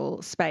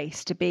incredible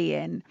space to be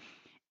in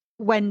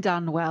when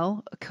done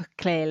well.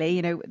 Clearly,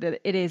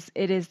 it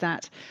is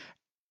that.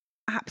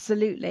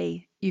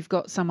 Absolutely. You've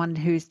got someone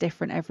who's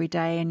different every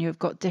day, and you've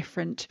got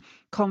different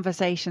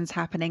conversations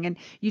happening. And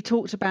you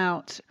talked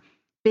about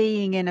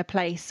being in a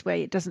place where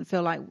it doesn't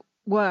feel like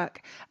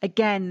work.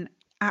 Again,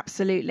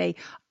 absolutely.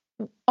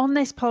 On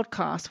this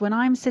podcast, when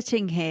I'm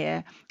sitting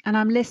here and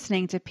I'm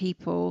listening to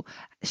people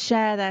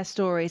share their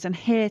stories, and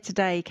here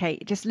today,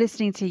 Kate, just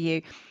listening to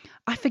you,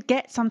 I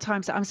forget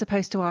sometimes that I'm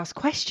supposed to ask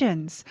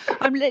questions.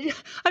 I'm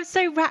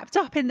so wrapped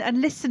up in and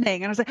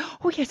listening, and I was like,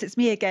 oh yes, it's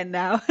me again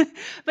now.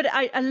 But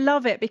I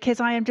love it because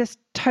I am just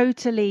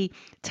totally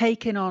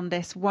taken on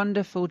this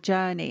wonderful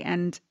journey,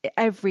 and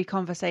every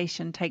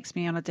conversation takes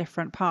me on a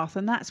different path.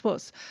 And that's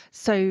what's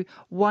so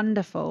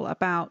wonderful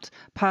about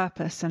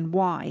purpose and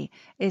why,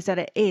 is that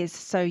it is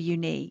so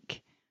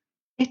unique.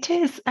 It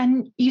is.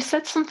 And you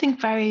said something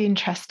very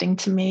interesting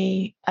to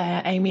me,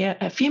 Amy.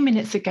 A few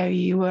minutes ago,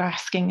 you were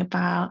asking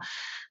about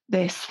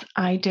this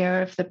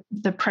idea of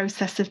the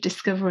process of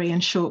discovery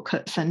and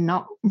shortcuts and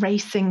not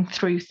racing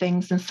through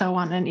things and so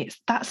on. And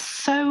that's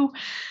so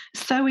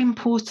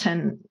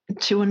important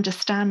to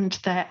understand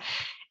that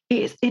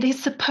it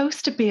is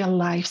supposed to be a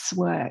life's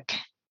work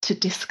to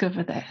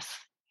discover this.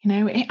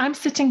 I'm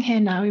sitting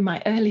here now in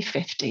my early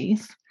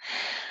 50s.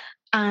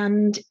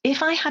 And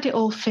if I had it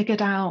all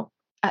figured out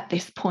at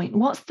this point,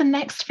 what's the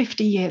next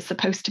 50 years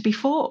supposed to be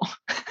for?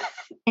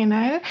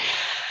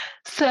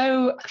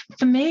 So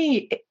for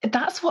me,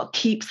 that's what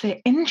keeps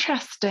it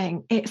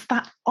interesting. It's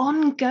that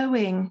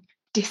ongoing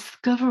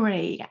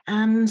discovery.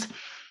 And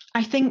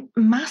I think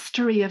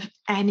mastery of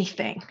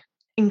anything,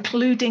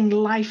 including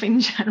life in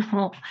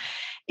general,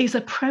 is a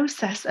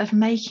process of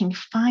making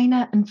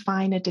finer and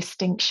finer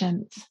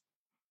distinctions.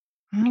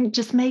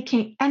 Just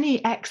making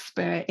any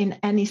expert in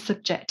any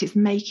subject is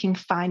making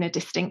finer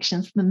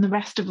distinctions than the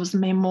rest of us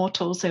mere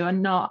mortals who are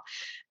not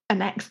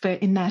an expert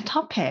in their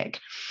topic.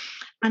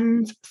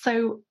 And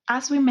so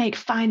as we make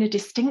finer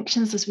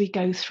distinctions as we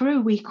go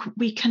through,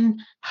 we can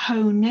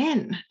hone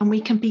in and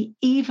we can be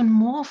even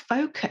more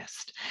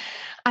focused.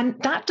 And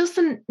that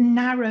doesn't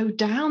narrow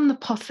down the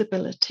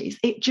possibilities,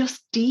 it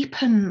just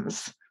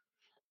deepens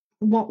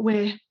what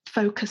we're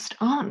focused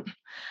on.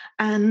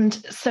 And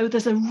so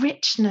there's a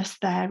richness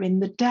there in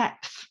the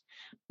depth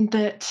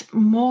that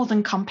more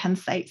than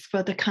compensates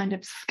for the kind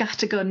of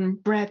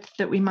scattergun breadth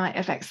that we might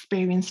have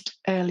experienced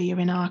earlier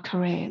in our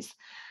careers.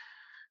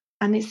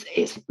 And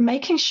it's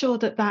making sure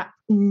that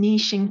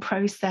niching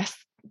process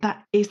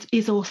that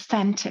is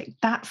authentic.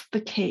 That's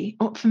the key.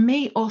 For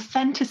me,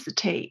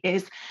 authenticity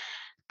is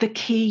the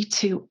key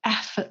to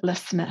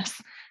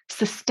effortlessness,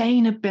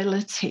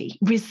 sustainability,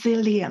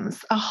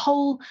 resilience, a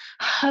whole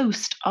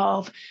host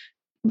of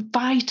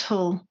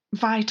vital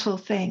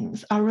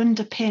things are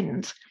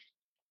underpinned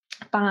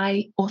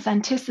by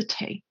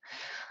authenticity.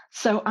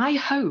 So I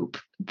hope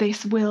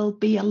this will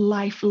be a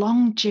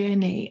lifelong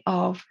journey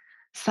of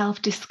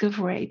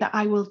self-discovery that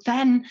I will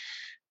then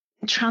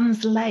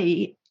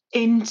translate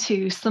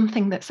into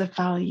something that's of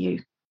value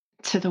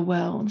to the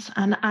world.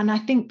 And I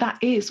think that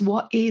is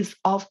what is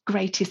of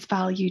greatest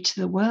value to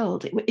the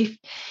world.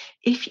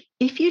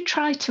 If you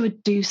try to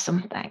do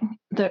something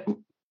that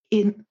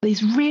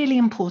is really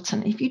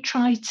important, if you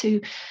try to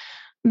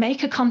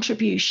make a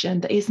contribution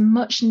that is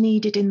much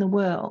needed in the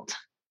world,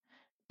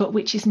 but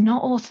which is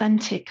not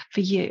authentic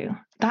for you,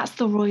 that's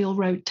the royal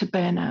road to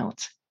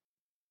burnout.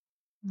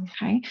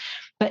 Okay.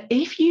 But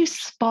if you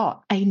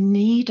spot a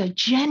need, a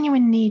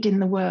genuine need in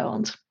the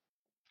world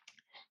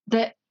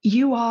that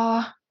you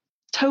are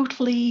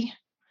totally,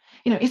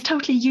 it's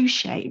totally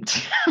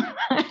U-shaped.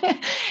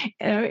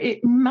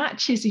 It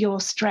matches your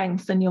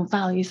strengths and your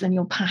values and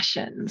your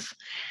passions.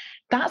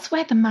 That's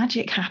where the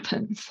magic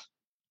happens.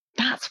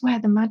 That's where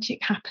the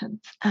magic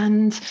happens.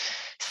 And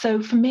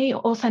so for me,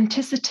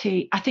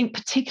 authenticity, I think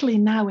particularly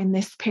now in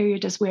this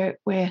period as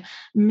we're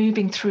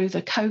moving through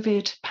the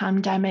COVID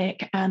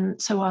pandemic and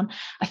so on,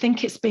 I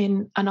think it's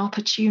been an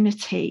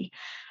opportunity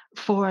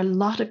for a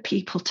lot of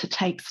people to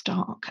take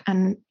stock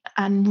and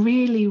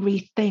really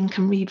rethink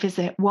and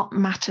revisit what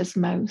matters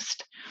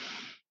most.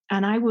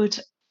 And I would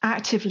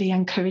actively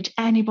encourage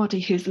anybody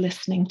who's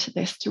listening to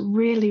this to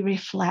really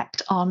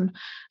reflect on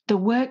the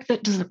work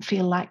that doesn't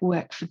feel like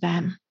work for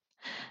them.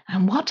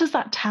 And what does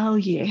that tell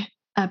you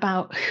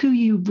about who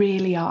you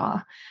really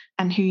are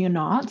and who you're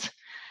not?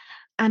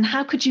 And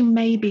how could you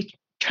maybe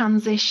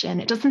transition?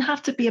 It doesn't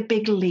have to be a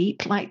big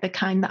leap like the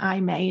kind that I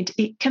made.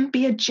 It can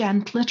be a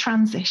gentler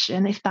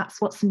transition if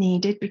that's what's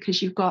needed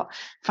because you've got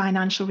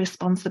financial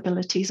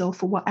responsibilities or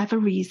for whatever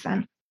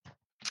reason.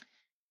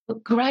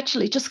 But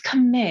gradually just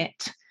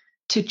commit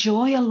to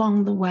joy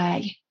along the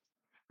way.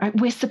 Right?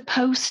 We're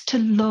supposed to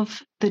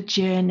love the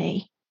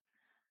journey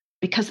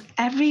because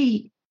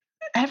every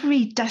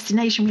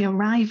destination we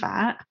arrive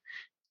at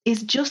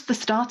is just the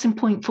starting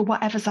point for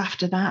whatever's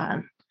after that.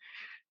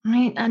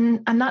 Right.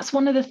 And that's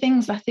one of the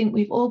things I think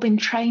we've all been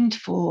trained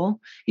for,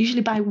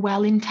 usually by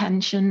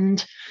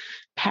well-intentioned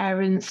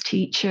parents,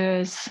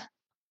 teachers,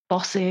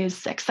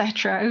 bosses,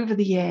 etc. over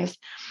the years.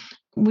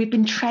 We've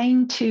been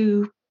trained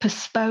to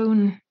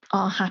postpone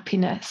our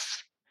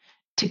happiness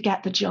to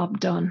get the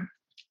job done.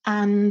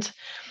 And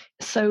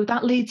so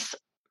that leads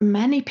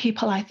many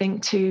people, I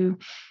think, to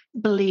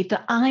believe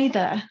that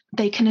either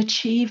they can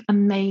achieve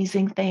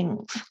amazing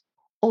things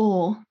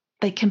or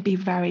they can be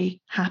very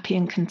happy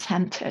and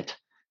contented.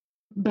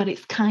 But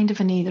it's kind of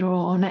an either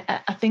or. And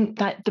I think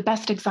that the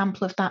best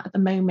example of that at the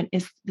moment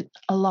is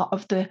a lot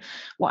of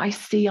what I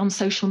see on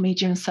social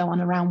media and so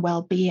on around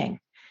well-being,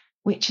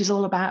 which is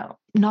all about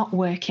not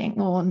working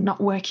or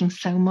not working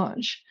so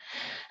much.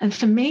 And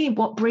for me,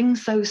 what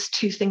brings those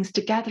two things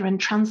together and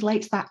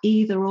translates that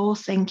either or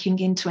thinking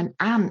into an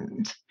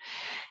and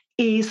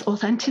is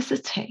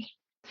authenticity.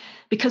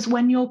 Because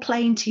when you're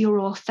playing to your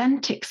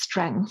authentic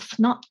strengths,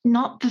 not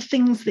the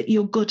things that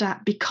you're good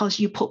at because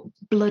you put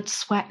blood,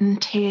 sweat,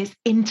 and tears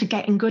into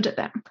getting good at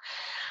them,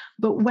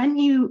 but when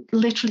you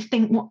literally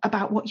think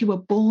about what you were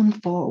born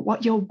for,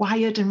 what you're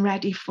wired and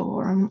ready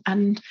for,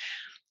 and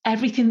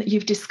everything that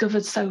you've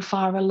discovered so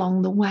far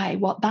along the way,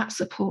 what that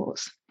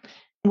supports,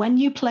 when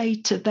you play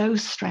to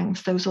those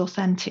strengths, those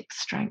authentic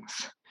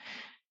strengths,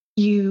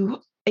 your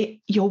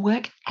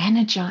work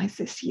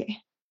energizes you.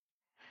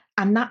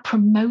 And that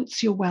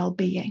promotes your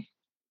well-being.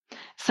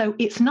 So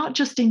it's not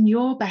just in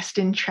your best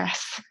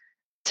interests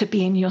to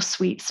be in your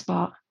sweet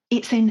spot.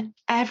 It's in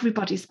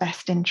everybody's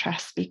best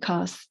interest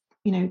because,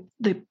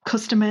 the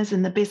customers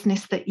and the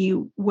business that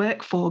you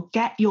work for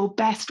get your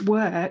best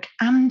work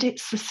and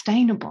it's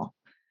sustainable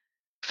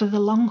for the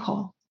long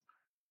haul.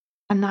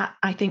 And that,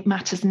 I think,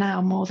 matters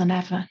now more than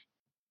ever.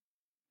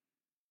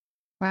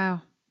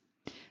 Wow.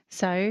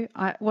 So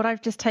what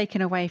I've just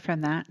taken away from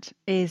that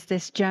is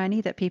this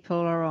journey that people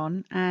are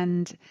on,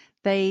 and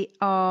they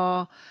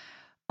are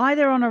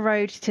either on a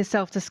road to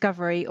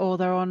self-discovery or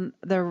they're on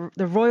the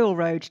royal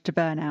road to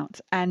burnout,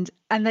 and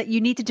that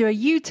you need to do a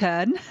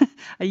U-turn,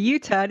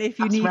 if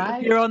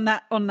you're on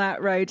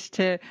that road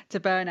to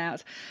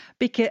burnout,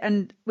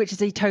 which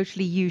is a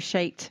totally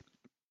U-shaped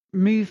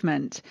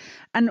movement.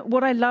 And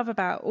what I love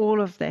about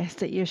all of this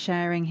that you're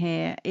sharing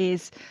here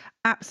is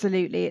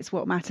absolutely it's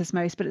what matters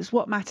most, but it's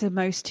what matters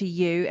most to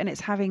you, and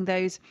it's having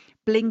those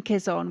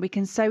blinkers on. We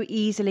can so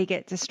easily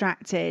get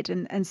distracted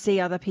and see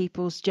other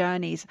people's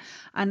journeys,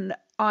 and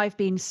I've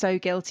been so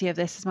guilty of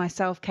this as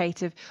myself,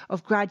 Kate,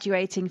 of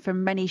graduating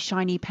from many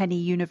shiny penny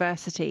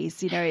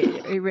universities. I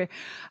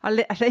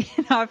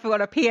think I've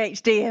got a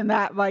PhD in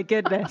that. My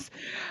goodness,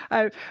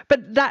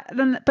 but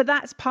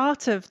that's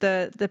part of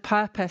the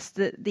purpose,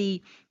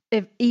 the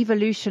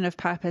evolution of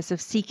purpose,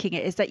 of seeking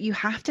it, is that you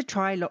have to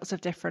try lots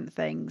of different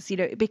things.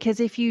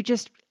 Because if you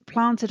just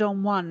planted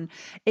on one,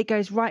 it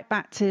goes right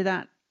back to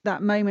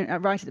that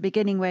moment right at the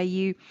beginning where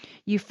you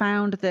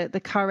found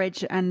the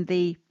courage and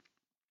the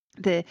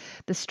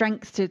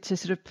strength to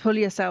sort of pull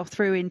yourself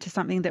through into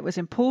something that was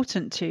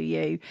important to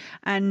you,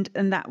 and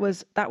that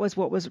was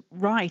what was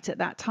right at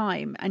that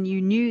time, and you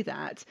knew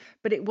that,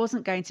 but it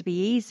wasn't going to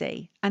be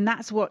easy. And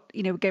that's what,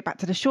 go back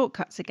to the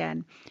shortcuts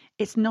again.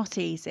 It's not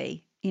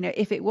easy.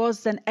 If it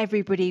was, then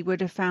everybody would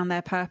have found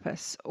their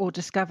purpose or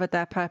discovered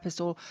their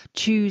purpose or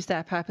choose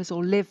their purpose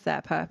or live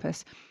their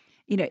purpose.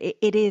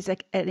 It is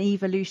an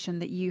evolution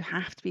that you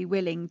have to be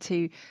willing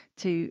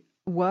to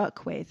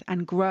work with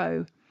and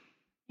grow.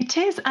 It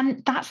is.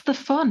 And that's the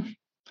fun,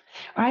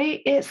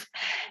 right?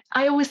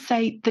 I always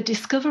say the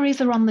discoveries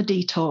are on the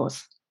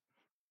detours.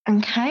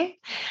 Okay.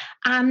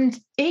 And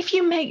if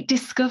you make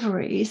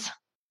discoveries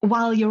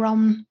while you're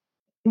on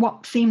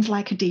what seems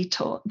like a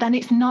detour, then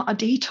it's not a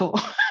detour.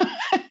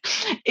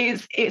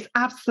 It's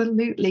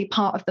absolutely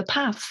part of the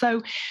path.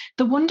 So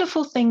the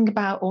wonderful thing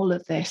about all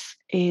of this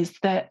is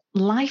that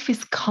life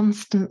is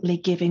constantly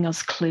giving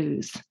us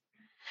clues.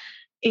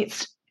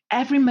 It's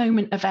every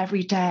moment of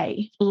every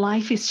day,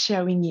 life is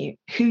showing you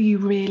who you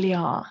really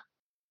are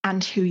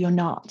and who you're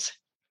not.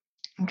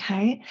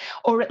 Okay.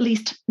 Or at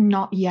least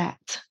not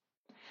yet.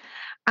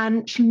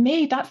 And for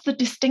me, that's the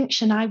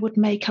distinction I would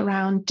make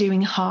around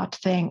doing hard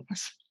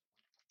things.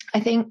 I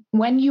think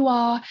when you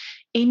are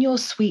in your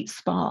sweet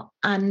spot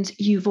and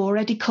you've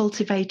already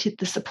cultivated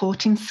the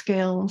supporting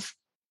skills,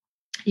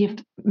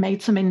 you've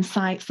made some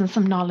insights and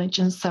some knowledge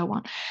and so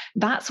on,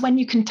 that's when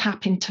you can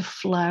tap into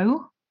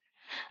flow.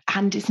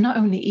 And it's not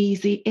only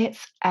easy,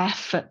 it's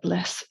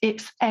effortless,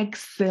 it's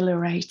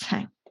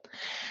exhilarating.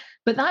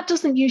 But that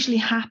doesn't usually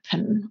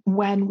happen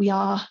when we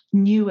are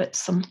new at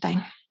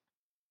something,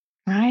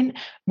 right?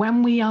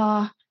 When we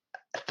are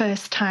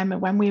first timer,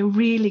 when we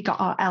really got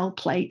our L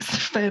plates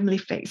firmly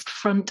fixed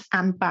front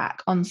and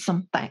back on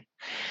something.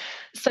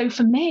 So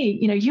for me,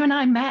 you and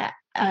I met,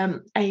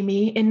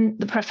 Amy, in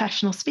the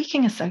Professional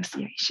Speaking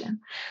Association.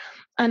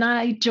 And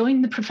I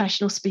joined the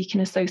Professional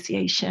Speaking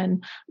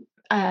Association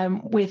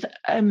with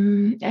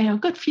a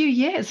good few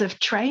years of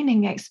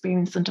training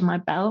experience under my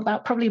belt,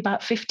 probably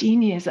about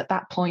 15 years at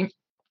that point,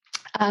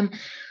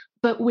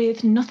 but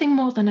with nothing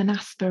more than an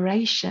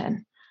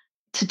aspiration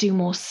to do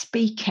more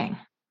speaking,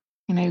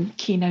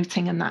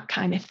 keynoting and that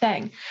kind of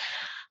thing.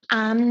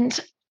 And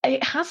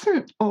it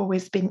hasn't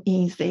always been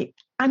easy.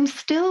 I'm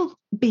still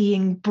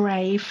being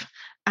brave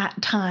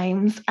at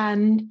times.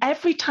 And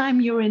every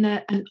time you're in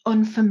an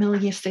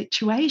unfamiliar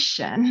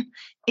situation,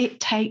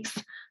 it takes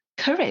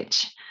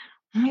courage.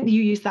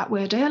 You used that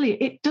word earlier.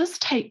 It does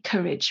take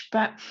courage,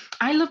 but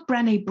I love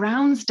Brené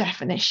Brown's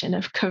definition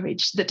of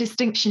courage, the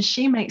distinction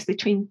she makes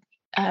between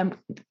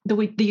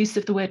the use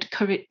of the word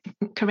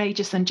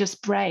courageous and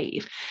just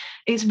brave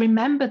is,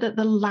 remember that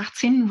the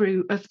Latin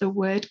root of the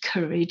word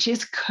courage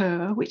is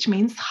cur, which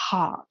means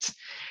heart,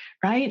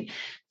 right?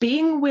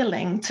 Being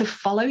willing to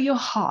follow your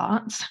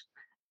heart,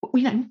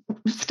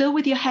 still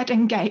with your head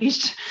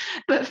engaged,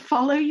 but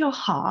follow your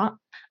heart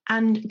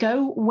and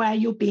go where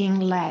you're being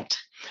led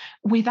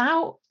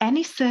without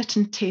any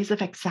certainties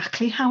of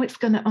exactly how it's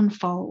going to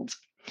unfold.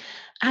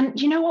 And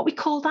you know what we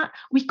call that?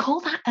 We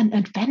call that an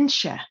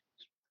adventure.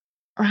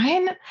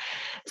 Right?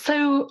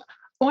 So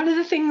one of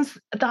the things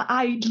that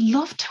I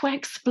love to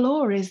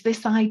explore is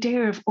this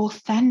idea of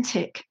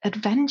authentic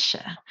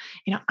adventure.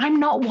 I'm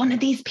not one of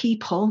these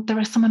people. There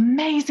are some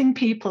amazing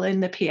people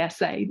in the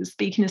PSA, the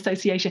Speaking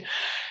Association,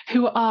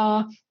 who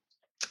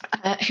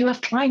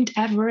have climbed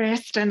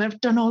Everest and have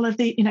done all of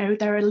the,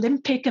 they're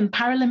Olympic and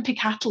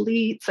Paralympic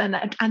athletes, and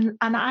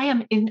I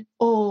am in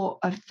awe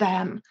of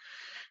them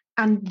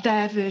and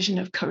their version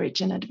of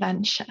courage and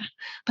adventure.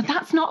 But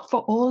that's not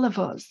for all of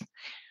us.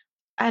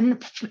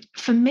 And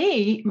for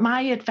me,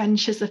 my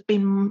adventures have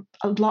been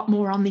a lot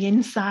more on the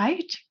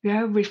inside,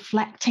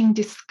 reflecting,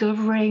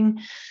 discovering,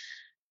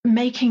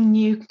 making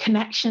new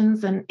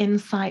connections and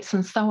insights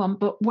and so on.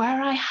 But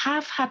where I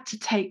have had to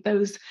take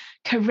those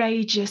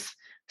courageous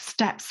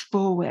steps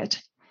forward,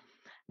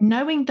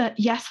 knowing that,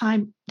 yes,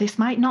 this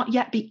might not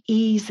yet be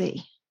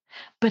easy,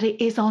 but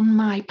it is on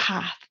my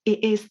path.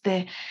 It's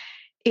the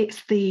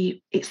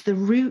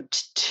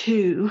route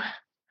to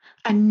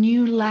a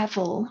new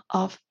level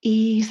of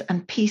ease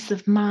and peace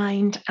of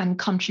mind and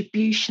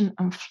contribution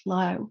and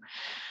flow.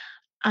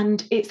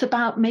 And it's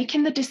about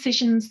making the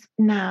decisions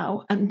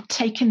now and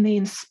taking the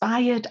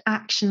inspired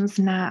actions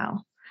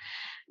now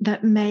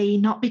that may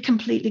not be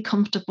completely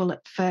comfortable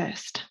at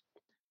first,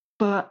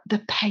 but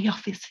the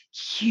payoff is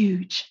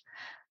huge,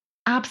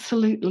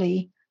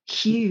 absolutely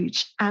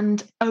huge.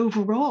 And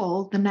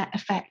overall, the net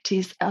effect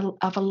is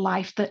of a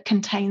life that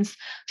contains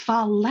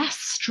far less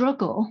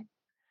struggle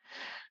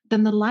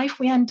than the life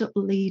we end up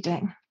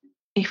leading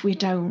if we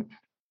don't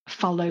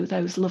follow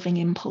those loving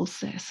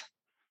impulses.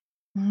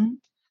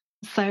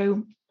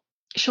 So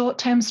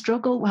short-term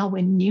struggle while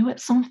we're new at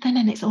something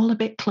and it's all a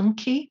bit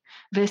clunky,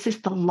 versus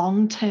the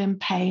long-term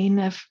pain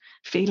of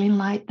feeling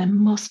like there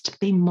must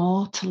be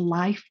more to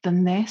life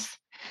than this.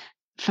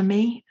 For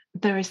me,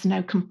 it's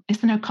no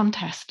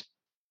contest.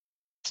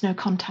 It's no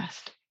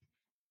contest.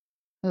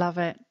 Love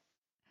it.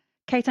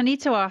 Kate, I need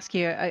to ask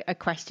you a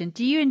question.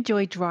 Do you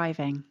enjoy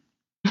driving?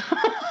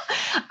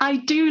 I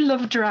do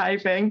love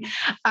driving,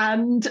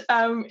 and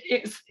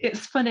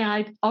it's funny.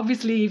 I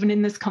obviously, even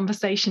in this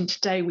conversation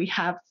today, we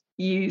have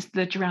used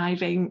the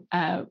driving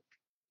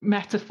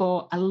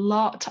metaphor a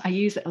lot. I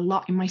use it a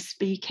lot in my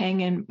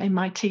speaking and in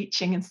my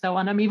teaching and so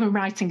on. I'm even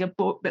writing a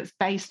book that's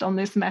based on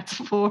this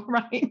metaphor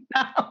right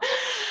now.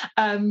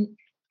 And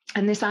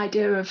this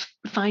idea of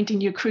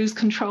finding your cruise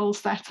control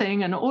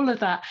setting and all of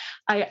that,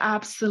 I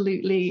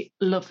absolutely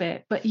love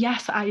it. But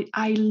yes,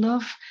 I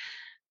love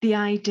the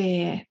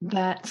idea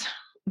that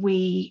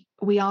we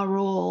are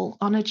all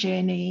on a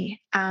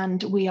journey,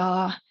 and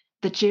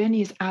the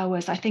journey is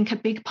ours. I think a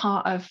big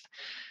part of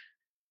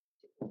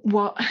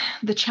what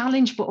the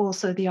challenge, but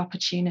also the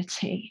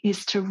opportunity,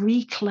 is to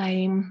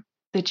reclaim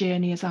the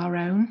journey as our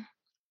own,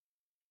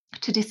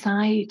 to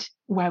decide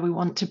where we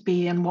want to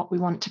be and what we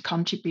want to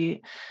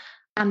contribute,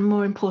 and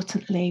more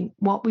importantly,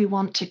 what we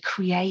want to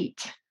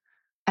create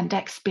and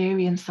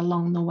experience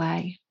along the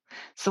way.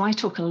 So I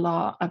talk a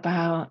lot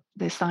about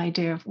this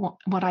idea of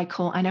what I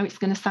call, I know it's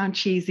going to sound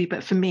cheesy,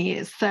 but for me,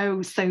 it's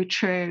so, so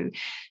true.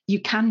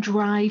 You can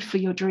drive for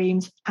your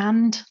dreams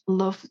and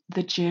love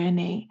the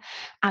journey.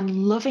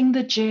 And loving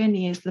the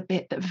journey is the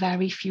bit that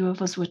very few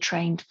of us were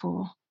trained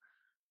for.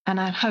 And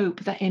I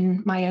hope that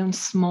in my own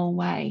small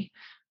way,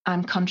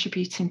 I'm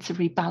contributing to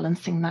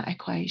rebalancing that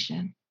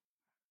equation.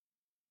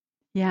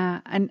 Yeah.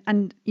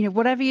 And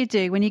whatever you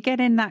do, when you get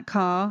in that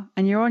car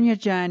and you're on your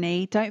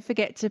journey, don't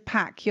forget to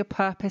pack your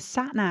purpose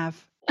sat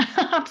nav.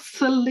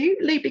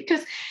 Absolutely,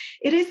 because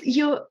it is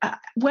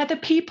whether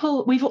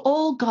people, we've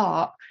all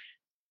got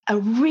a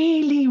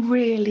really,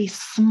 really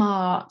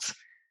smart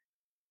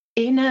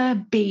inner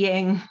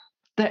being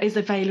that is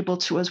available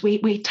to us.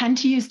 We tend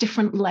to use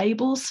different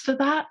labels for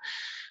that.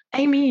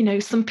 Amy,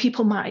 some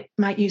people might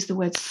use the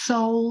word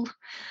soul.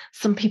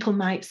 Some people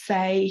might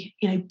say,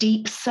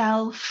 deep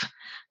self.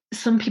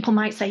 Some people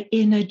might say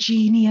inner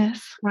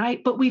genius,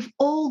 right? But we've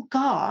all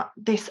got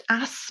this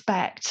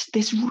aspect,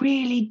 this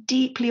really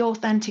deeply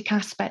authentic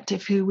aspect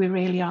of who we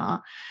really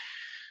are,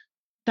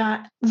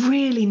 that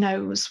really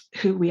knows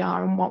who we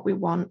are and what we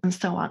want and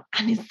so on,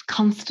 and is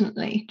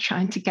constantly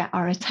trying to get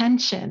our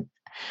attention.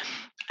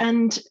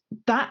 And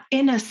that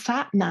inner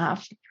sat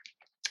nav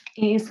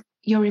is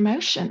your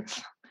emotions.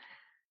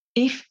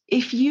 If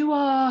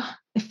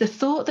the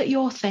thought that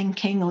you're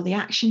thinking or the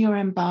action you're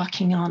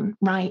embarking on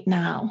right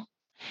now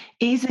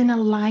is in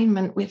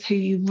alignment with who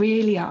you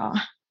really are,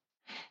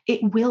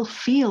 it will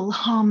feel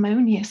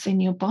harmonious in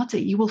your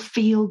body. You will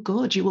feel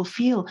good. You will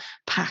feel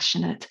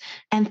passionate,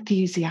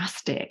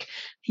 enthusiastic.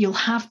 You'll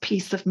have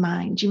peace of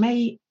mind. You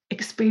may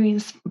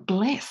experience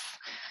bliss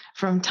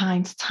from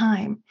time to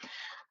time.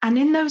 And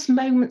in those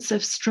moments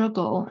of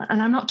struggle,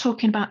 and I'm not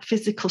talking about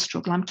physical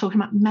struggle, I'm talking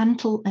about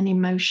mental and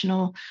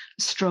emotional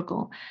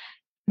struggle,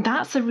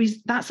 that's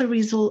a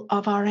result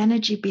of our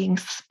energy being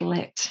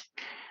split.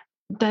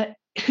 That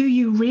who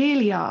you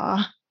really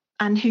are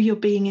and who you're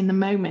being in the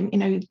moment,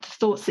 the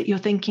thoughts that you're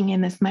thinking in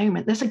this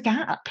moment, there's a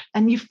gap.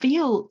 And it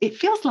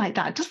feels like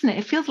that, doesn't it?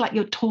 It feels like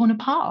you're torn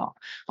apart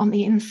on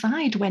the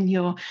inside when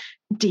you're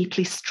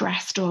deeply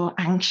stressed or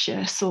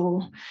anxious,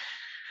 or,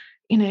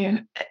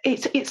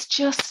 it's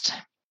just,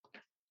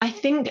 I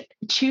think,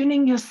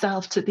 tuning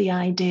yourself to the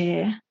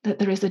idea that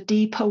there is a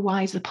deeper,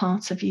 wiser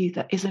part of you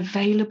that is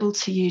available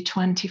to you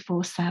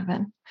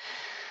 24/7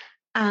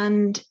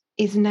 and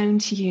is known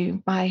to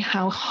you by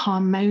how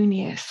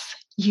harmonious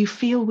you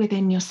feel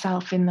within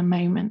yourself in the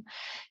moment.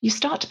 You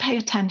start to pay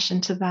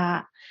attention to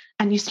that,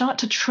 and you start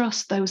to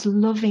trust those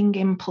loving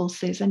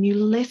impulses, and you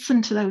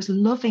listen to those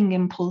loving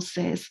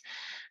impulses,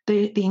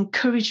 the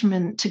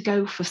encouragement to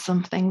go for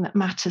something that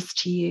matters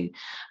to you,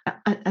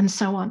 and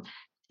so on.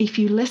 If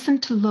you listen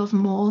to love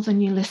more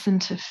than you listen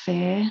to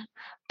fear,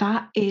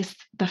 that is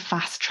the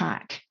fast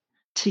track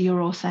to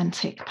your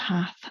authentic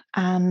path.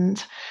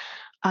 And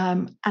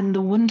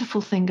the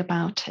wonderful thing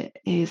about it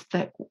is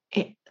that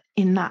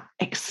in that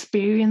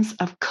experience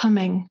of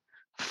coming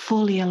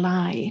fully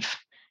alive,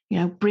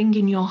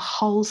 bringing your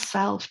whole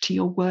self to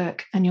your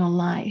work and your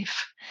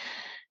life,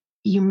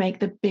 you make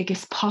the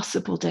biggest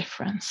possible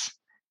difference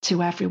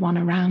to everyone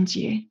around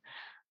you.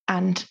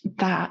 And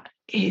that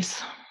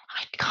is,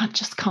 I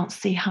can't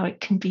see how it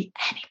can be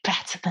any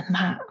better than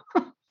that.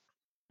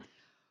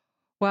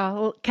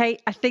 Well,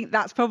 Kate, I think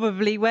that's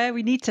probably where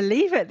we need to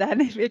leave it then,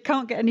 if it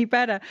can't get any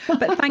better.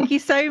 But thank you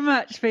so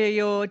much for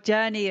your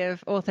journey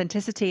of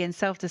authenticity and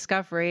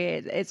self-discovery.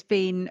 It's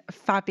been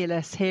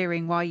fabulous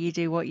hearing why you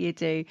do what you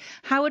do.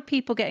 How would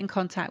people get in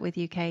contact with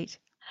you, Kate?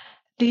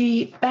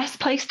 The best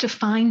place to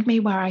find me,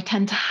 where I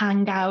tend to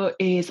hang out,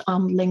 is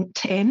on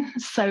LinkedIn.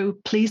 So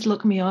please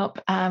look me up.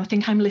 I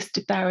think I'm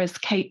listed there as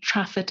Kate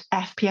Trafford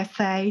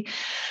FPSA.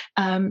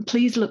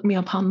 Please look me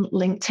up on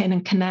LinkedIn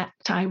and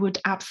connect. I would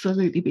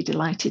absolutely be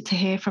delighted to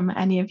hear from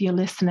any of your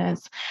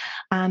listeners.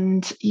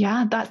 And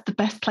yeah, that's the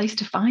best place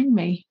to find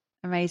me.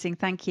 Amazing.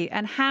 Thank you.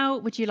 And how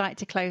would you like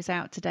to close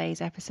out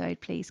today's episode,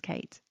 please,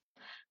 Kate?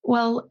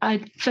 Well,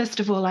 first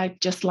of all, I'd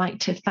just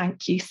like to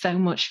thank you so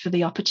much for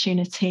the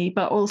opportunity,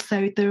 but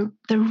also the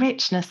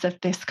richness of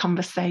this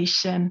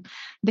conversation.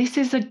 This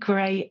is a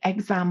great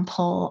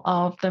example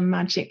of the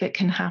magic that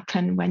can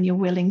happen when you're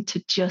willing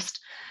to just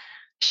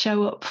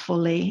show up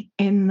fully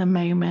in the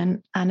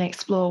moment and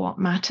explore what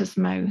matters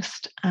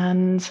most.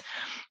 And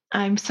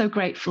I'm so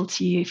grateful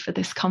to you for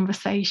this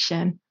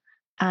conversation.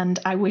 And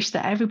I wish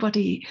that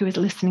everybody who is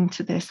listening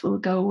to this will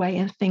go away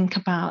and think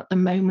about the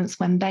moments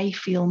when they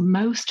feel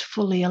most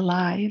fully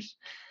alive.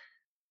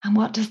 And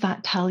what does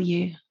that tell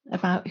you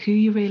about who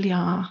you really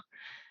are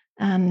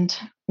and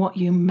what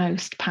you're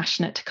most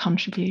passionate to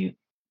contribute?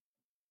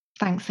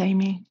 Thanks,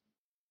 Amy.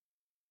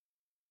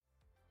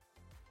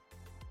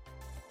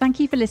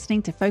 Thank you for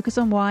listening to Focus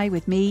on Why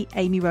with me,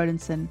 Amy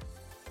Rowlandson.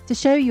 To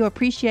show your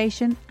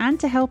appreciation and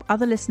to help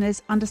other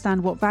listeners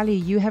understand what value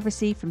you have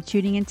received from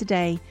tuning in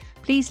today,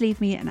 please leave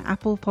me an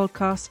Apple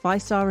Podcasts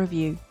 5-star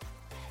review.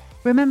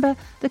 Remember,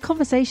 the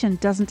conversation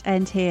doesn't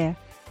end here.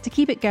 To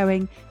keep it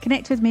going,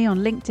 connect with me on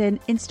LinkedIn,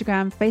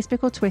 Instagram,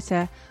 Facebook or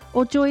Twitter,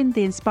 or join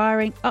the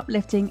inspiring,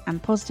 uplifting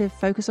and positive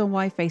Focus on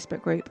Why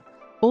Facebook group.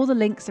 All the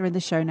links are in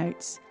the show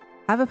notes.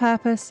 Have a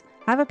purpose,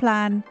 have a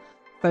plan,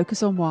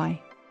 focus on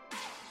why.